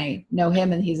too, because I know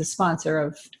him and he's a sponsor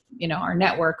of, our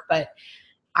network, but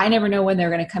I never know when they're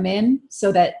going to come in,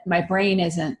 so that my brain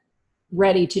isn't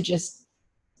ready to just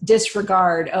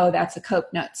disregard, oh, that's a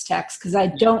Coke Nuts text, because I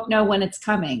don't know when it's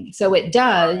coming. So it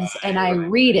does, and I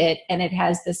read it, and it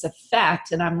has this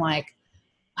effect, and I'm like,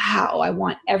 wow, I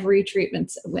want every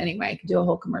treatment. Anyway, I could do a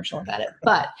whole commercial about it.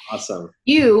 But awesome.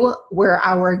 You were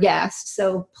our guest,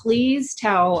 so please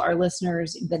tell our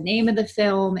listeners the name of the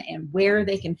film and where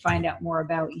they can find out more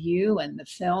about you and the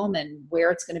film and where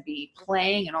it's going to be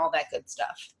playing and all that good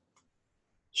stuff.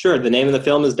 Sure. The name of the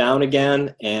film is Down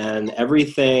Again, and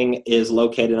everything is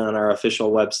located on our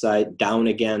official website,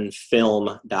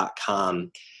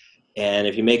 downagainfilm.com. And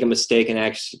if you make a mistake and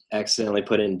accidentally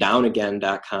put in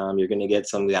downagain.com, you're going to get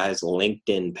some guy's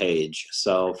LinkedIn page.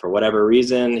 So for whatever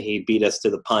reason, he beat us to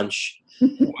the punch. Wow.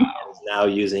 He's now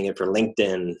using it for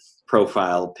LinkedIn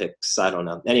profile pics. I don't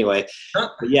know. Anyway,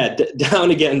 yeah,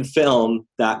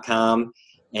 downagainfilm.com.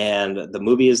 And the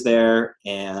movie is there,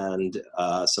 and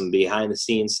some behind the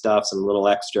scenes stuff, some little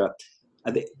extra.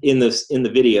 I think in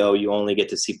the video, you only get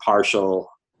to see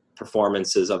partial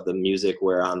performances of the music,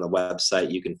 where on the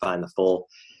website you can find the full,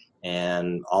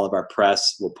 and all of our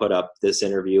press will put up this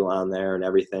interview on there and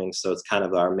everything. So it's kind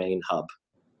of our main hub.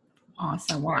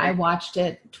 Awesome. Well, I watched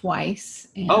it twice.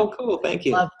 And oh, cool. Thank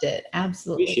you. Loved it.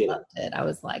 Absolutely Appreciate loved it. I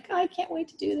was like, I can't wait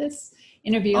to do this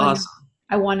interview. Awesome.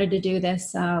 I wanted to do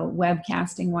this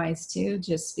webcasting wise too,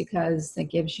 just because it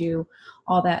gives you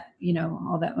all that,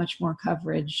 all that much more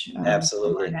coverage.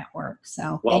 Absolutely. On our network.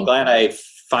 So well, I'm glad I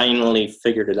finally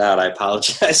figured it out. I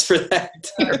apologize for that.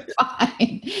 You're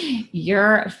fine.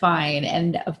 You're fine.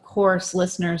 And of course,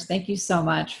 listeners, thank you so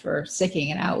much for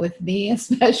sticking it out with me,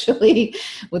 especially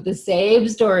with the same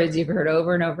stories you've heard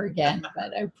over and over again.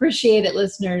 But I appreciate it,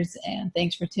 listeners, and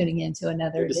thanks for tuning in to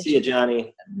another edition. Good to see you,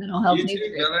 Johnny. Mental Health News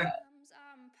Radio.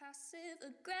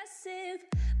 Aggressive,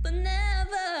 but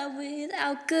never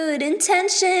without good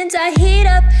intentions. I heat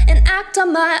up and act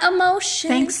on my emotions.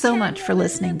 Thanks so much for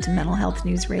listening to Mental Health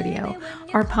News Radio.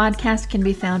 Our podcast can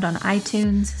be found on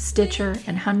iTunes, Stitcher,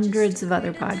 and hundreds of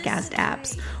other podcast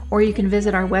apps, or you can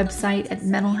visit our website at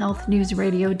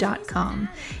mentalhealthnewsradio.com.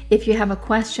 If you have a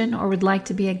question or would like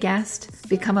to be a guest,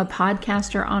 become a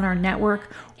podcaster on our network,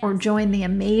 or join the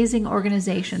amazing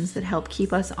organizations that help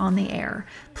keep us on the air,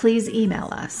 please email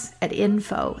us at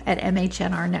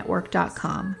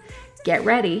info@mhnrnetwork.com. Get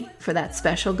ready for that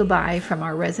special goodbye from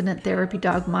our resident therapy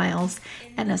dog, Miles,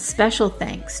 and a special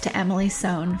thanks to Emily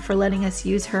Sohn for letting us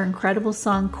use her incredible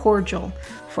song, Cordial,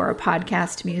 for our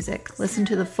podcast music. Listen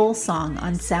to the full song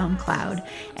on SoundCloud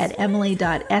at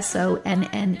emily.sonne.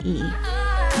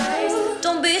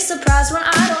 Don't be surprised when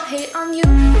I don't hate on you.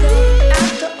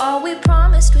 After all, we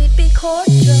promised we'd be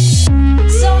cordial.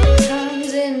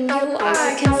 Sometimes in you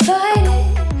I can fight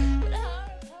it.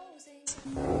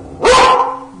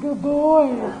 Good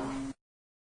boy.